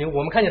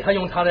我们看见他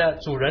用他的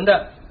主人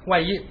的外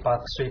衣把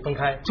水分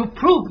开， to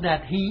prove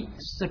that he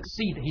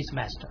succeeded his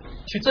master.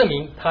 去证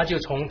明他就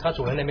从他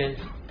主人那边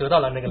得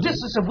到了那个灵 This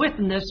is a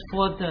witness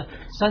for the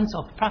sons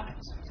of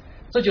prophets.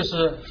 这就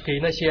是给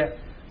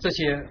这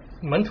些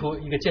门徒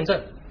一个见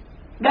证，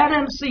 Let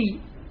them see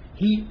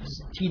he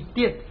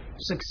did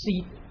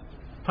succeed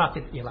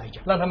prophet Elijah.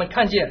 让他们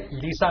看见以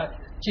利沙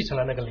继承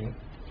了那个灵。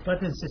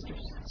 Brothers and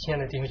sisters, 亲爱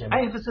的弟兄姐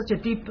I 妹， have such a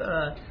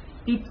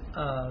deep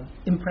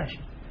impression.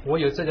 我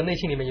有这个内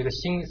心里面有个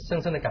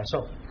深深的感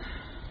受。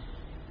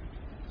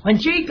 When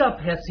Jacob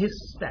has his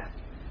staff,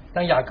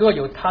 当雅各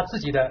有他自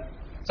己的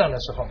杖的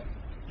时候，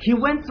 he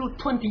went through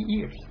 20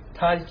 years,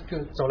 他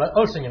就走了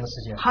20年的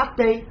时间， hot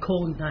day,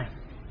 cold night,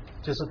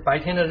 就是白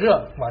天的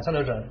热，晚上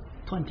的冷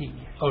20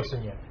 years. ，20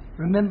年。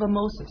 Remember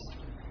Moses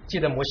记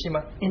得摩西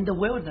吗？ in the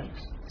wilderness,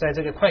 在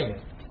这个旷野40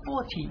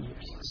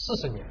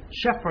 years, 40年，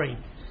 shepherding,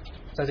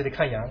 在这里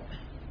看羊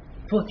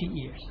40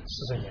 years.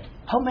 40年。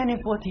 How many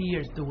 40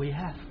 years do we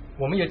have?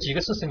 我们有几个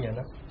40年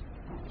呢？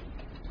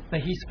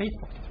 But he's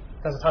faithful.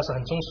 但是他是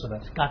很忠实的，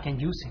 God can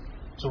use him.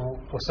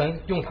 主神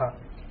用他。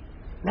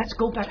 Let's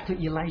go back to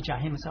Elijah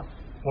himself.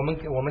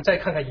 我们再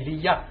看看以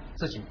利亚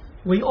自己。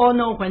 We all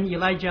know when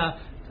Elijah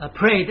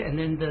prayed and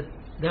then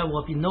there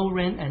will be no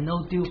rain and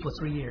no dew for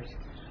 3 years.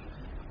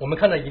 我们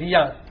看到以利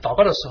亚祷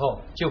告的时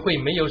候，就会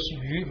没有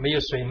雨、没有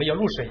水、没有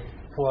露水，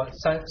或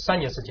三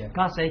年时间。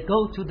 God said,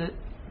 go to the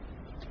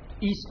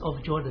east of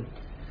Jordan.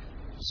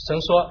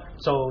 神说：“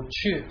走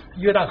去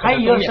约旦河 Hide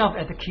的东面， yourself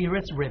at the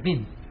Kiryat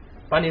Ravine.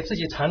 把你自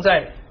己藏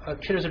在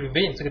Kiryat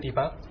Ravine 这个地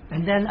方，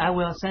 And then I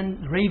will send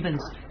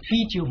ravens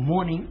feed you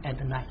morning and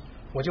night.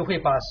 我就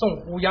会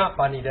送乌鸦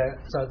把你的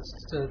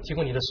提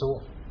供你的食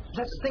物。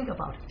 Let's think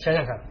about it. 想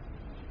想看，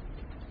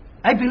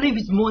 I believe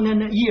it's more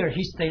than a year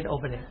he stayed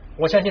over there.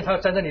 我相信他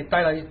在这里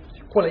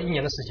过了1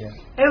年的时间，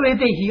 Every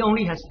day he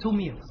only has 2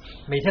 meals,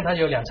 每天他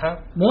有2餐，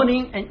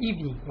 morning and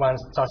evening.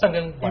 早上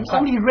跟晚 And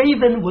上， only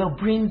raven will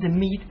bring the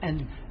meat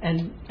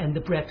and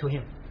the bread to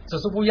him. 只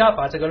是乌鸦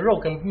把这个肉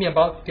跟面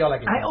包叼来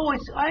给他。 I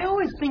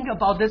always think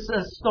about this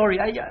story.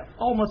 I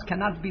almost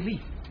cannot believe.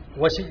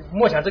 我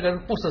默想这个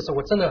故事的时候，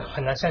我真的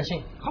很难相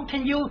信。 How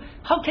can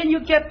you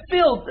get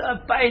filled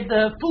by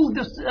the food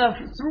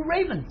through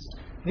ravens?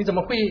 你怎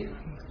么会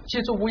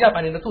借助乌鸦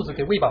把你的肚子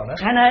给喂饱呢？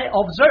 And I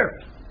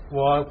observe.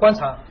 我观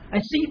察 I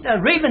see the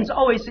ravens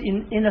always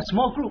in a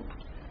small group.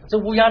 这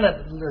乌鸦呢，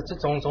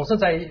总是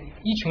在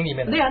一群里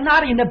面的 They，are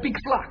not in a big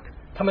flock.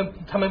 他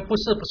们不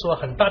是说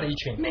很大的一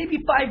群， Maybe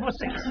 5 or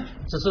 6.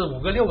 只是5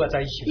个6个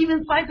在一起。 Even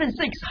 5 and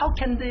 6. How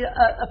can the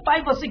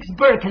 5 or 6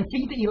 bird can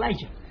feed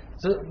Elijah?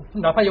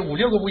 哪怕有5、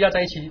6个乌鸦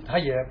在一起，它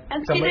也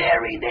And 怎 eat 么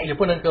every day. 也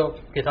不能够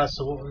给它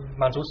食物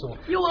满足食物。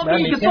 You will 然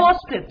后 be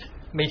exhausted.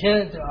 每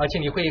天，而且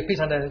你会非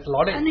常的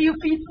劳累， And you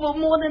feed for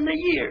more than a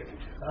year.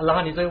 然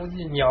后你这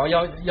鸟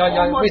要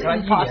喂它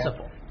1 Almost 年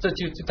impossible，这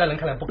就在人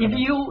看来不可 If 能。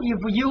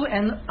 you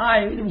and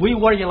I, we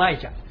were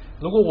Elijah.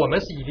 如果我们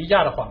是以利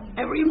亚的话，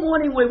 Every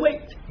morning we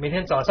wait. 每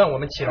天早上我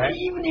们起 Every 来，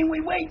 evening we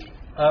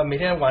wait. 每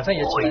天晚上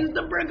也起 Oh, 来。 is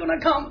the bird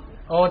gonna come?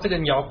 这个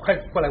鸟快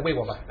过来喂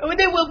我吧。 Oh,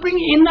 they will bring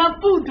enough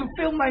food to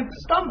fill my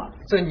stomach.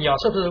 这鸟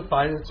是不是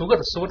把足够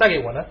的食物带给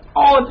我呢？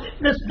 Oh,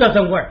 this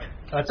doesn't work.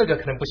 这个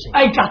可能不行。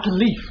 I got to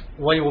leave.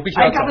 我必须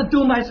I 要 got to 找，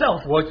 do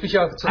myself. 我必须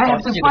要 I 找 have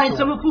自 to 己的 find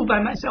食 some 物， food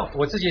by myself.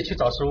 我自己去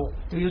找食物。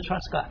 Do you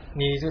trust God?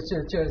 你就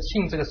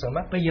信这个神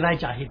吗？ But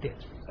Elijah, he did.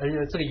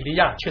 这个以利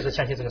亚确实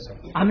相信这个神。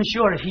 I'm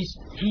sure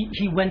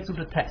he went through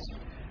the test.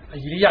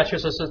 以利亚确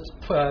实是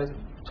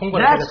通过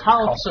了这 That's 个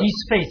how 考试， his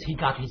faith, he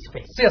got his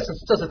faith.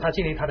 这是他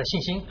建立他的信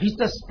心， He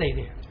just stayed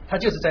there. 他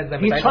就是在那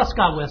He 边待着。 trusts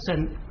God will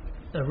send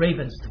the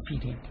ravens to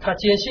feed him. 他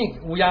坚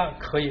信乌鸦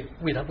可以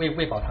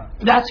喂饱他，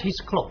 That's his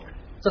cloak.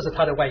 这是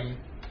他的外衣。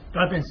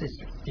 Brothers and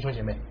sisters, 弟兄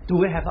姐妹， do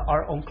we have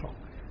our own cloak?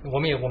 我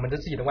们有我们的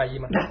自己的外衣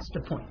吗？ That's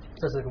the point.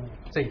 这是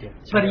这一点。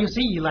 But you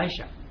see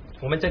Elisha,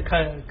 我们再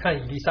看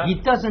以利沙，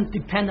 he doesn't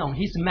depend on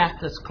his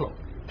master's cloak.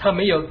 他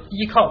没有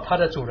依靠他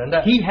的主人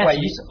的 He has 外衣，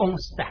 his own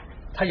staff.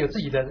 他有自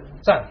己的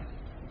杖。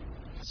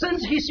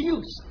 Since his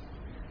youth,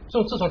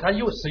 自从他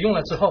使用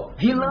了之后，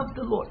 he loved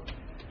the Lord.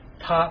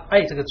 他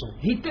爱这个主，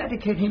 He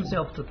dedicated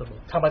himself to the Lord.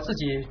 他把自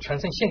己全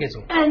身献给主。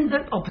 And the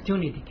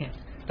opportunity came.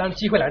 当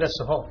机会来的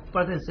时候，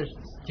 Brothers and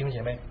sisters, 弟兄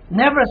姐妹，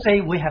 never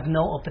say we have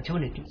no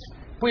opportunities.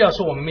 不要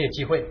说我们没有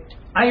机会。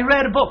 I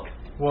read a book.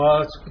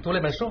 我读了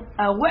一本书，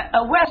 A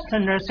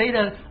Westerner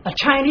said a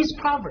Chinese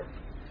proverb.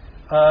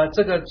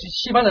 这个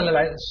西方人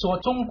来说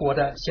中国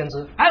的先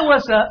知， I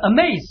was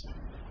amazed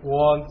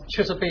我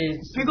确实被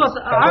because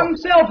感动 I'm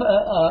self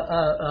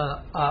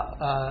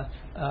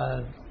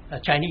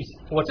Chinese.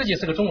 我自己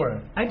是个中国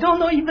人， I don't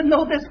even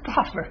know this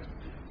prophet.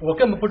 我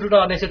根本不知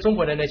道那些中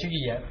国的那些预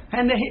言。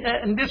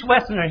 And this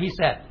Westerner, he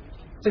said,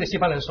 这个西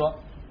方人说，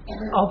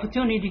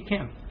 opportunity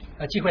came,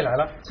 机会来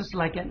了，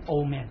 just like an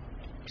old man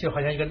就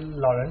好像一个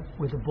老人，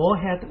 with a bald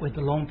head, with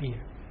a long beard.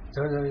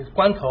 这个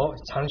光头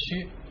长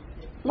须，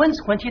 Once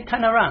when he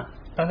turned around,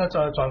 当他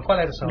转过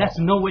来的时候，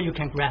 there's no way you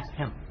can grasp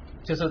him.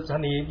 就是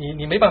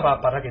你没办法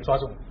把他给抓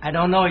住。 I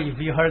don't know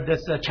if you heard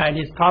this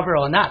Chinese proverb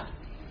or not.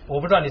 我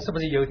不知道你是不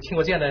是有听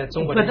过这样的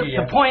中国 But 的 the 预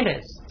言。 point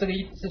is, 最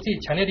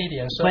强烈的一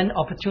点是， when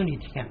opportunity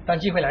came, 当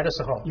机会来的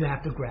时候， you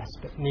have to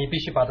grasp it. 你必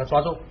须把它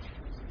抓住。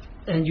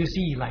 And you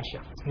see Elisha,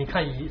 你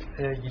看以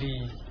利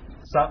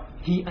沙，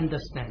 he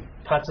understands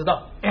他知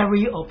道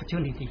every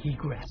opportunity he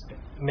grasped it.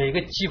 每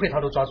个机会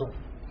他都抓住。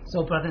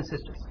 So brothers and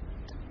sisters,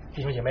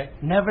 弟兄姐妹，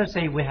 never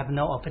say we have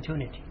no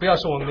opportunity. 不要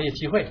说我们没有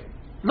机会。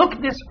 Look at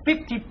these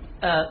 50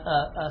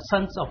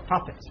 sons of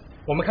prophets.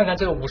 我们看看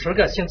这个50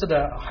个先知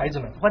的孩子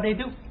们， What they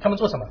do 他们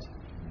做什么？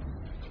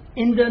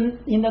 in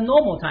the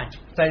normal time.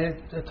 在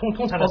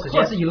通常的 Of 时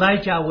间 course,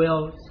 Elijah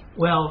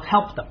will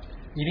help them,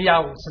 以利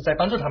亚是在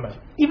帮助他们，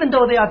 even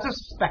though they are just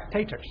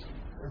spectators.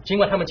 尽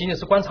管他们仅仅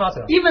是观察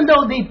者， Even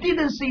though they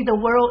didn't see the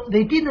world,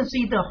 they didn't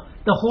see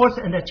the horse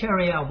and the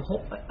chariot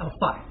of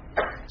fire.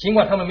 尽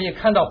管他们没有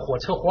看到火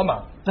车火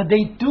马， But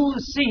they do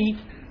see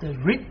the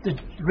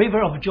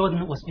river of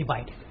Jordan was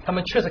divided. 他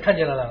们确实看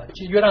见了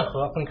约旦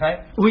河分开。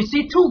 We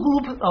see two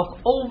groups of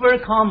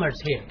overcomers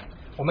here.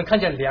 我们看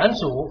见2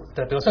组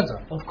的得胜者，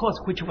 Of course,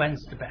 which one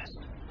is the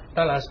best?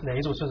 当然哪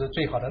一组是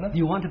最好的呢？ Do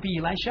you want to be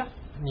Elisha?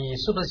 你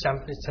是不是想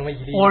成为以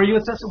利 Or you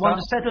just want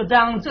to settle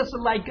down just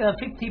like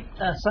 50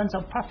 sons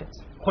of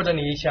prophets? 或者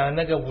你像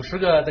那个50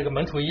个这个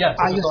门徒一样，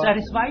 Are you 只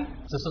satisfied?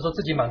 是说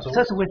自己满足，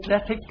 Just with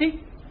that 50?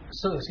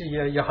 是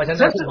也好像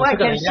那 Just I 50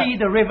个 can 人一样， see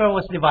the river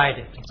was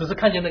divided. 只是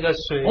看见那个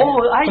水 Oh,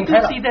 I 分 do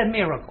开了。 see that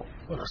miracle.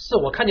 是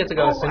我看见这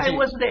个 Oh, 神 I 迹，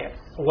 was there.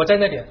 我在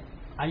那边，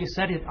 Are you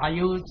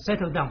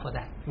settled down for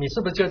that? 你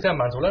是不是就这样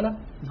满足了呢？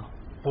 No.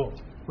 不，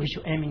 We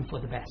should aiming for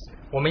the best.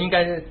 我们应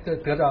该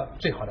得到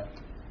最好的。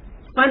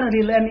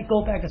 Finally, let me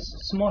go back a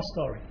small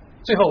story.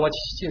 最后我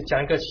就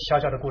讲一个小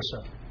小的故事。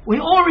 We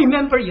all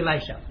remember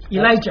Elijah.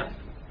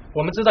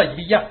 我们知道以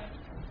利亚，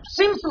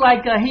 Seems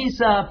like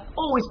he's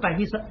always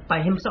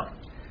by himself.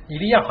 以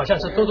利亚好像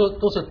是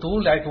都是独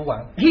来独往，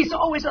 He's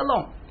always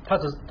alone, 他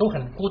都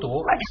很孤独，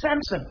 like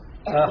Samson.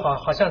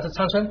 好像是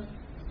苍生。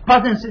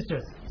 Brothers and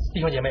sisters, 弟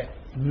兄姐妹，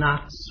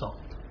 not so.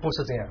 不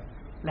是这样。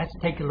 Let's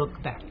take a look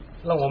back.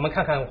 让我们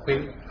看看看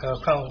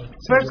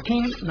First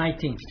Kings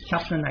 19,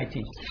 chapter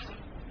 19.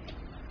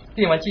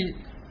 列王记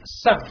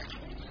上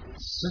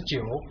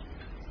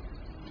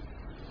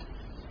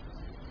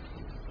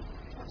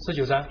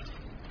19章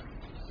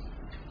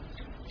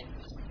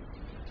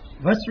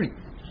Verse 3.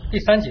 第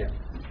3节，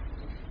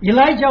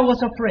 Elijah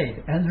was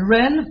afraid and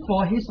ran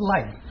for his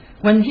life.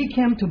 When he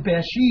came to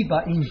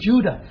Beersheba in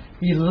Judah,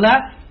 he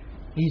left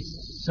his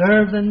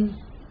servant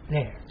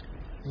there.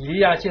 以利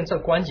亚见这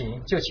光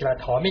景，就起来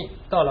逃命，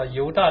到了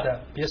犹大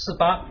的别是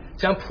巴，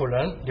将仆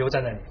人留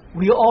在那里。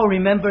 We all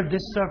remember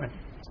this servant.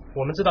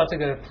 我们知道这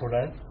个仆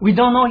人， We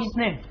don't know his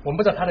name, 我们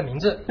不知道他的名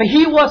字。 but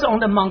he was on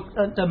the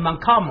Mount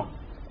Carmel.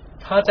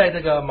 他在这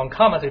个蒙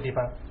卡玛这个地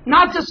方，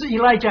 Not just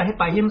Elijah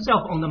by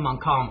himself on the Mount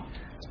Carmel.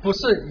 不是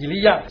以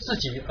利亚自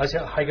己，而且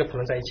还有一个仆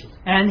人在一起。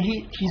 And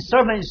his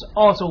servant is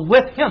also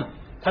with him.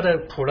 他的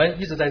仆人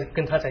一直在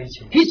跟他在一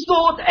起， He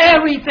saw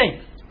everything.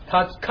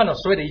 他看到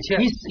所有的一切，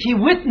 He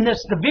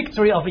witnessed the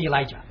victory of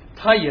Elijah.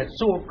 他也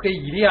做给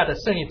以利亚的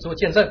胜利做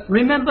见证。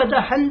 Remember the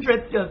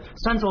 100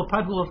 sons of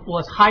prophets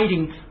was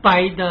hiding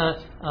by the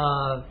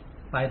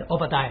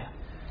Obadiah.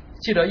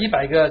 记得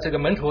100个这个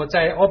门徒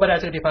在欧伯代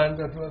这个地方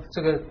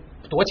这个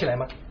躲起来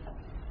吗？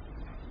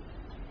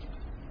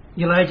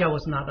 Elijah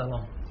was not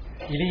alone.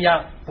 以利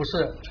亚不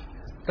是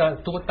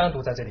单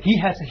独在这里，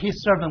 He has his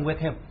servant with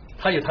him,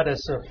 他有他的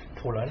是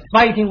仆人，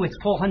 fighting with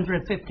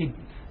 450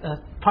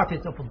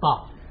 prophets of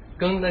Baal.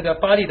 跟那个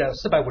巴利的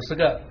450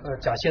个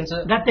假先知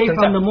That day 征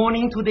from 战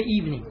the。morning to the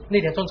evening, 那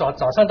天从早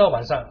上到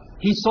晚上，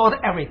 he saw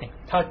everything.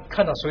 他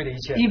看到所有的一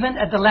切， Even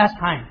at the last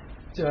time,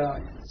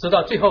 直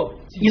到最后。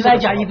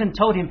 Elijah even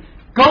told him,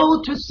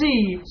 "Go to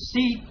see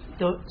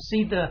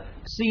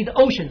the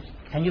ocean.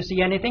 Can you see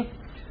anything?"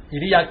 以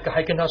利亚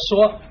还跟他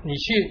说：“你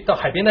去到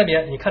海边那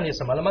边，你看见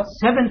什么了吗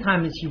 7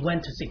 times he went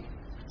to see.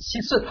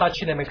 ？”7次他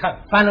去那边看，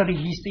 Finally,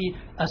 he see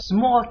a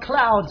small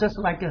cloud just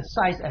like the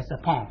size as a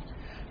palm.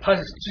 他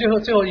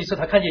最后一次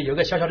他看见有一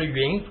个小小的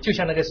云，就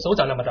像那个手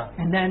掌那么大，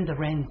 And then the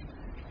rain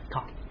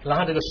come. 然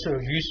后这个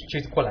雨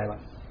就过来了。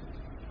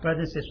 Brothers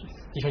and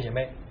sisters, 弟兄姐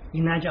妹，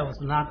 Elijah was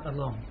not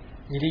alone.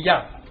 以利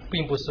亚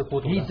并不是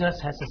孤独 He 的，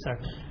 does has a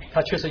servant.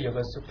 他确实有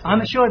个是仆 I'm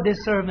人。 sure this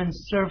servant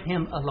served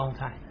him a long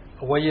time.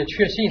 我也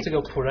确信这个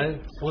仆人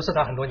服侍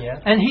他很多年，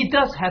 And he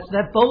does have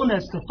that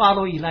boldness to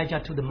follow Elijah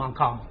to the Mount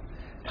Carmel.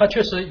 他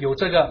确实有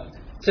这个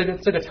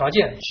这个条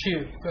件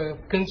去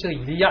跟这个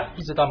以利亚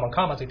一直到蒙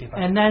卡玛这个地方。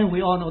 And then we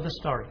all know the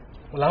story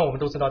然后我们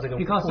都知道这个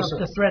故 because of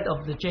the 事。 threat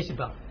of the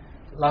Jezebel.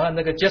 然后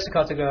那个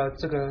Jessica 这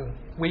个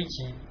危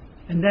机，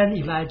 And then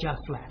Elijah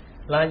fled.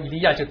 然后以利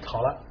亚就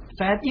逃了，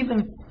 Fled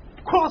even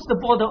crossed the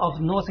border of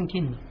northern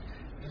kingdom,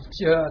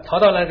 就逃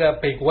到那个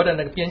北国的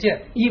那个边界，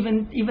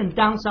 even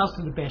down south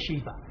to the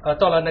Beersheba.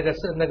 到了那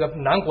个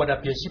南国的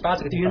别西巴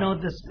这个 Do 地 you 方。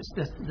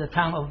 know the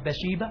town of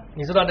Beersheba?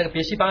 你知道那个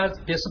别西巴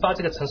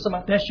这个城市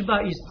吗？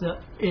 Beersheba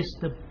is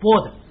the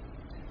border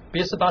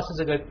别西巴是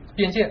这个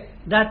边界，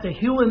 that the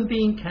human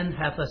being can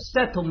have a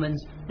settlement.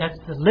 That's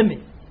the limit,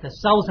 the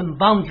southern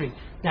boundary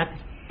that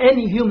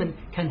any human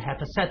can have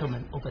a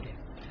settlement over there.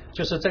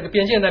 就是这个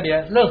边界那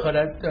边，任何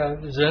的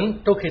人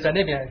都可以在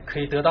那边可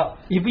以得到。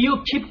 If you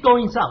keep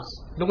going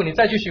south, 如果你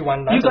再继续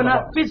往南 you're 走的话，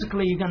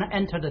 you're gonna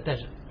enter the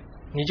desert.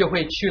 你就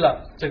会去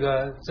了这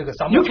个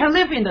沙 You 漠。 can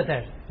live in the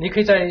desert, 你可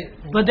以在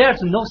but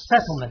there's no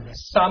settlement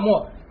there. 沙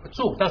漠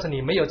住，但是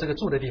你没有这个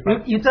住的地方，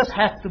 You just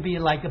have to be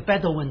like the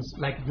Bedouins,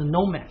 like the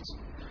nomads.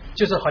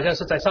 就是好像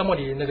是在沙漠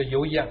里那个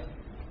游一样。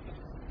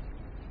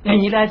 And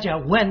Elijah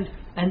went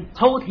and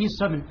told his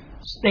servant,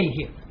 "Stay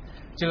here."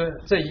 就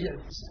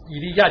以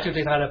利亚就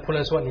对他的仆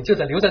人说：“你就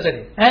留在这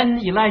里。 And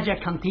Elijah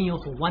continued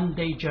for 1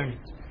 day journey.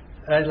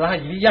 然后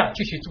以利亚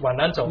继续往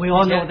南走。 We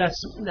all 一 know 天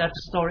that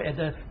story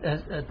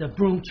at the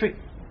broom tree.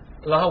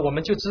 然后我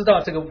们就知道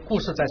这个故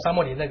事在沙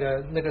漠里那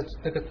个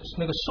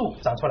树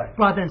长出来。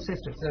 Brothers and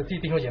sisters,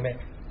 弟兄姐妹，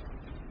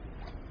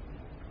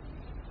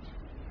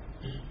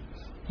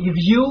 if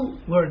you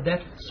were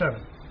that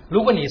servant,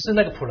 如果你是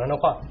那个仆人的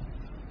话，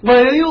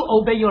 will you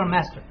obey your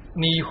master?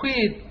 你会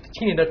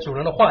听你的主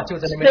人的话，就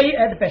在那边 Stay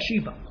at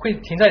Beersheba 会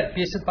停在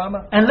别西巴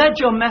吗？ and let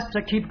your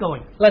master keep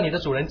going 让你的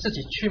主人自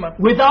己去吗？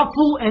 without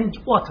food and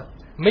water?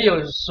 没有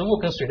食物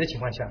跟水的情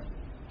况下，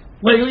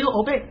 Will you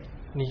obey?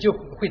 你就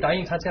会答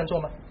应他这样做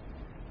吗？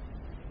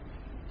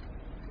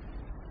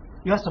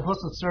 You are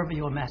supposed to serve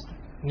your master.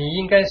 你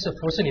应该是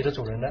服侍你的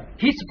主人的。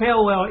 His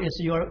farewell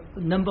is your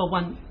number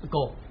one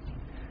goal.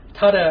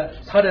 他的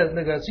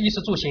那个衣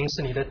食住行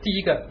是你的第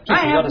一个最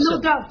I 主要 have 的 no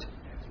事。 doubt.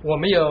 我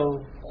没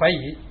有怀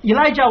疑，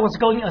 Elijah was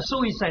going a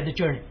suicide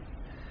journey.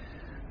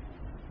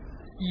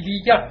 以利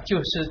亚就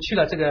是去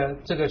了这个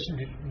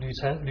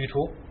旅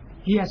途，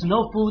 He has no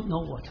food,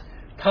 no water.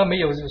 他没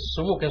有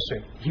食物跟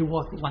水， He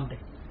walked 1 day.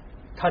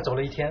 他走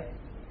了一天。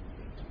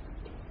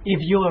 If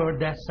you are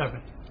that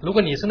servant, 如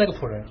果你是那个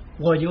仆人，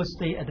 will you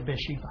stay at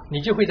Beersheba? 你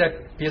就会在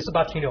别斯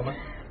巴停留吗？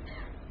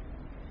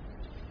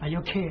 Are you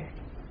care?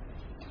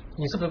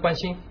 你是不是关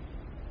心？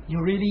 You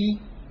really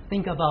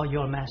think about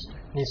your master?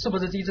 你是不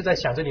是一直在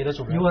想着你的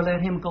主人 You？will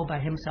let him go by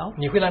himself?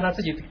 你会让他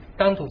自己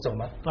单独走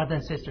吗？ Brothers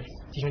and sisters,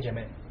 弟兄姐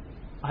妹，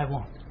 I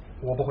won't.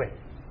 我不会。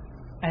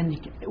 And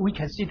we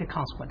can see the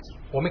consequence.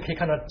 我们可以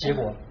看到结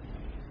果，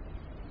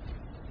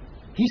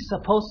 He's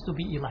supposed to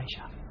be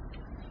Elisha.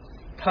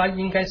 他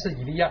应该是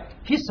以利亚，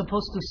 He's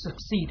supposed to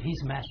succeed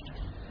his master.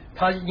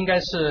 他应该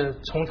是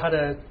从他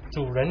的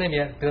主人那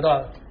边得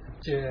到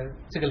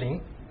这个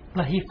灵，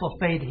 But he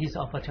fulfilled his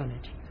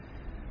opportunity.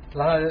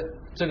 然后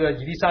这个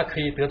以利沙可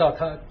以得到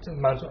他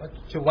满足，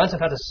就完成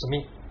他的使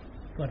命。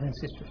 Brothers and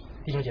sisters,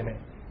 弟兄姐妹，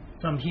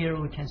 from here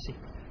we can see.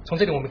 从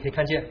这里我们可以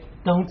看见，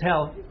 Don't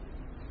tell,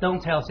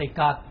 say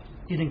God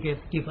didn't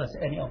give us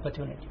any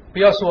opportunity. 不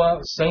要说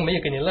神没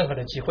有给你任何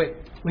的机会。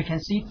 We can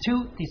see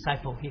 2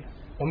 disciples here.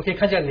 我们可以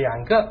看见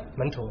2个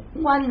门徒，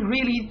 One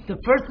really, the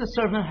first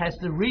servant has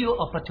the real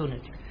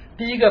opportunity.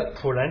 第一个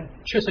仆人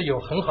确实有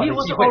很好 He 的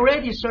was 机会，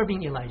 already serving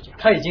Elijah.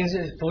 他已经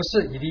是服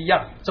侍以利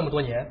亚这么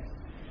多年，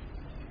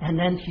 And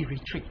then he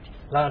retreated.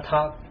 然后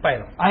他败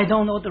了， I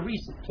don't know the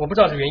reason, 我不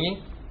知道是原因，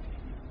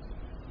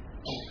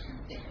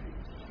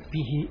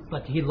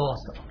 but he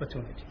lost the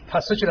opportunity. 他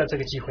失去了这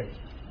个机会。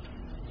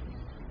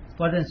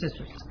 Brothers and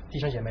sisters, 弟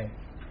兄姐妹，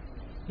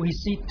 we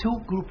see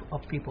 2 groups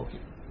of people here.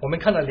 我们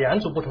看到2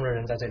组不同的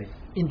人在这里，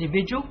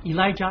 Individual,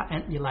 Elijah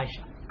and Elisha.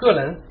 个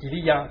人以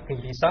利亚跟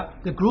以利沙，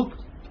 The group,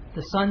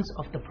 the sons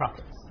of the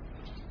prophets.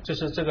 就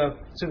是这个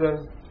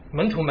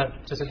门徒们，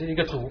就是这一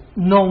个组，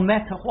 No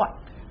matter what,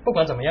 不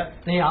管怎么样，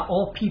 they are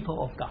all people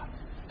of God.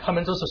 他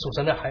们都是属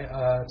神的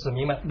子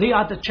民们， They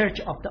are the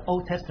church of the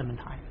Old Testament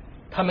time.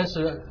 他们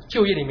是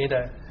旧约里面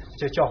的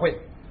这教会。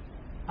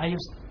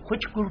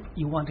 Which group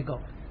you want to go?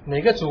 哪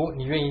个组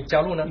你愿意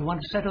加入呢 You？want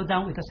to settle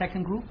down with the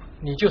second group?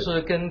 你就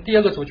是跟第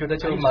2个组觉得 Are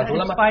就 you 满足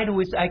了吗？ satisfied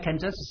with I can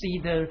just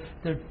see the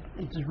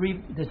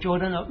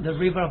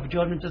river of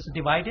Jordan just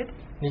divided?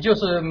 你就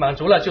是满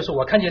足了，就是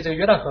我看见这个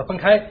约旦河分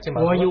开就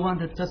满足 Or you 了， want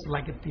to just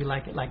be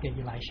like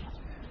Elisha?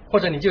 或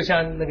者你就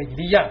像那个以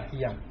利亚一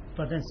样，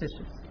 Brothers and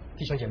sisters,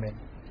 弟兄姐妹，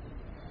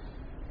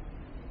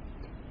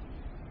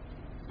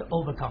 the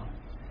overcomer.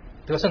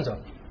 得胜者，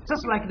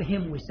 Just like the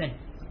hymn we sing.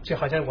 就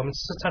好像我们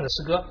唱的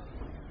诗歌，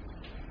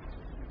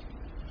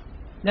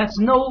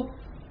 There's no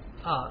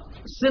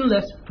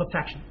sinless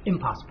perfection,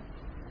 impossible.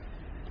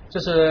 就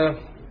是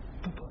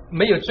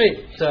没有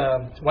罪的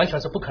完全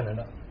是不可能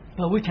的，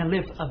 But we can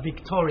live a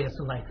victorious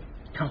life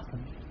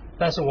constantly.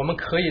 但是我们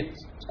可以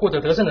过得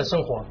得胜的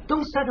生活，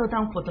 Don't settle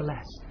down for the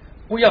less.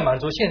 不要满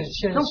足现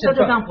Don't 现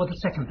settle 状， down for the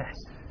second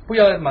best. 不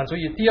要满足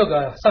于第二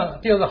个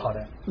好的，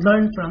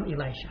 Learn from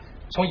Elisha.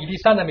 从以利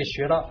沙那边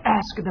学到，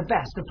 Ask the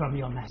best from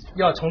your master.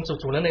 要从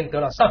主人那里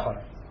得到上好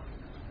的。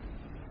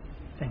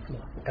 Thank you,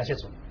 Lord. 感谢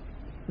主，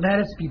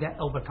 Let us be that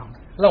overcomer.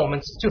 让我们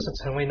就是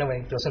成为那位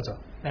得胜者。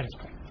 Let us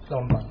pray. 让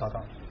我们祷告。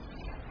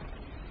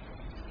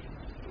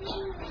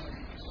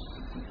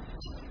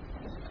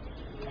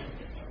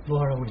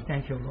 Lord, we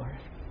thank you, Lord.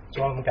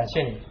 主啊，我们感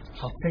谢你，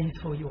 How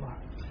faithful you are.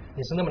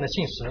 你是那么的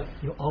信实，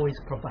 You always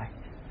provide.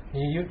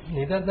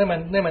 你的那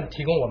么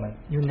提供我们，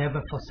 You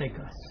never forsake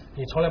us.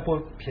 你从来不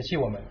撇弃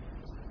我们。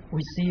 We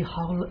see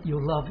how you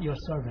love your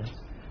servants.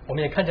 我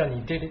们也看见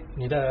你对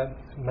你的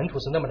门徒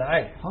是那么的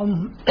爱， How,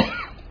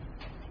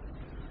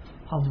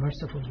 how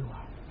merciful you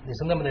are. 你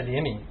是那么的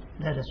怜悯，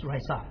 Let us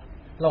rise up.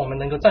 让我们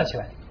能够站起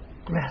来，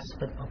 Grasp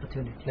the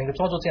opportunity. 能够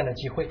抓住这样的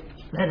机会，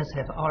 Let us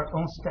have our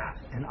own staff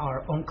and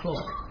our own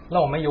clothes.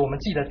 让我们有我们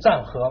自己的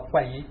杖和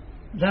外衣，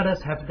 Let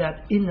us have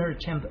that inner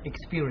chamber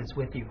experience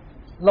with you.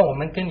 让我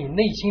们跟你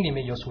内心里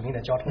面有属灵的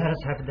交通， Let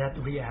us have that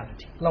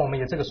reality. 让我们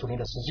有这个属灵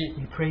的实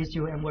际。 We praise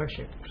you and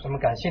worship. 我们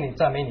感谢你，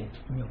赞美你，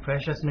 In your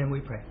precious name we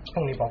pray.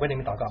 奉你宝贵的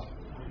名祷告，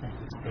 Thank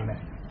you. 阿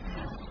门。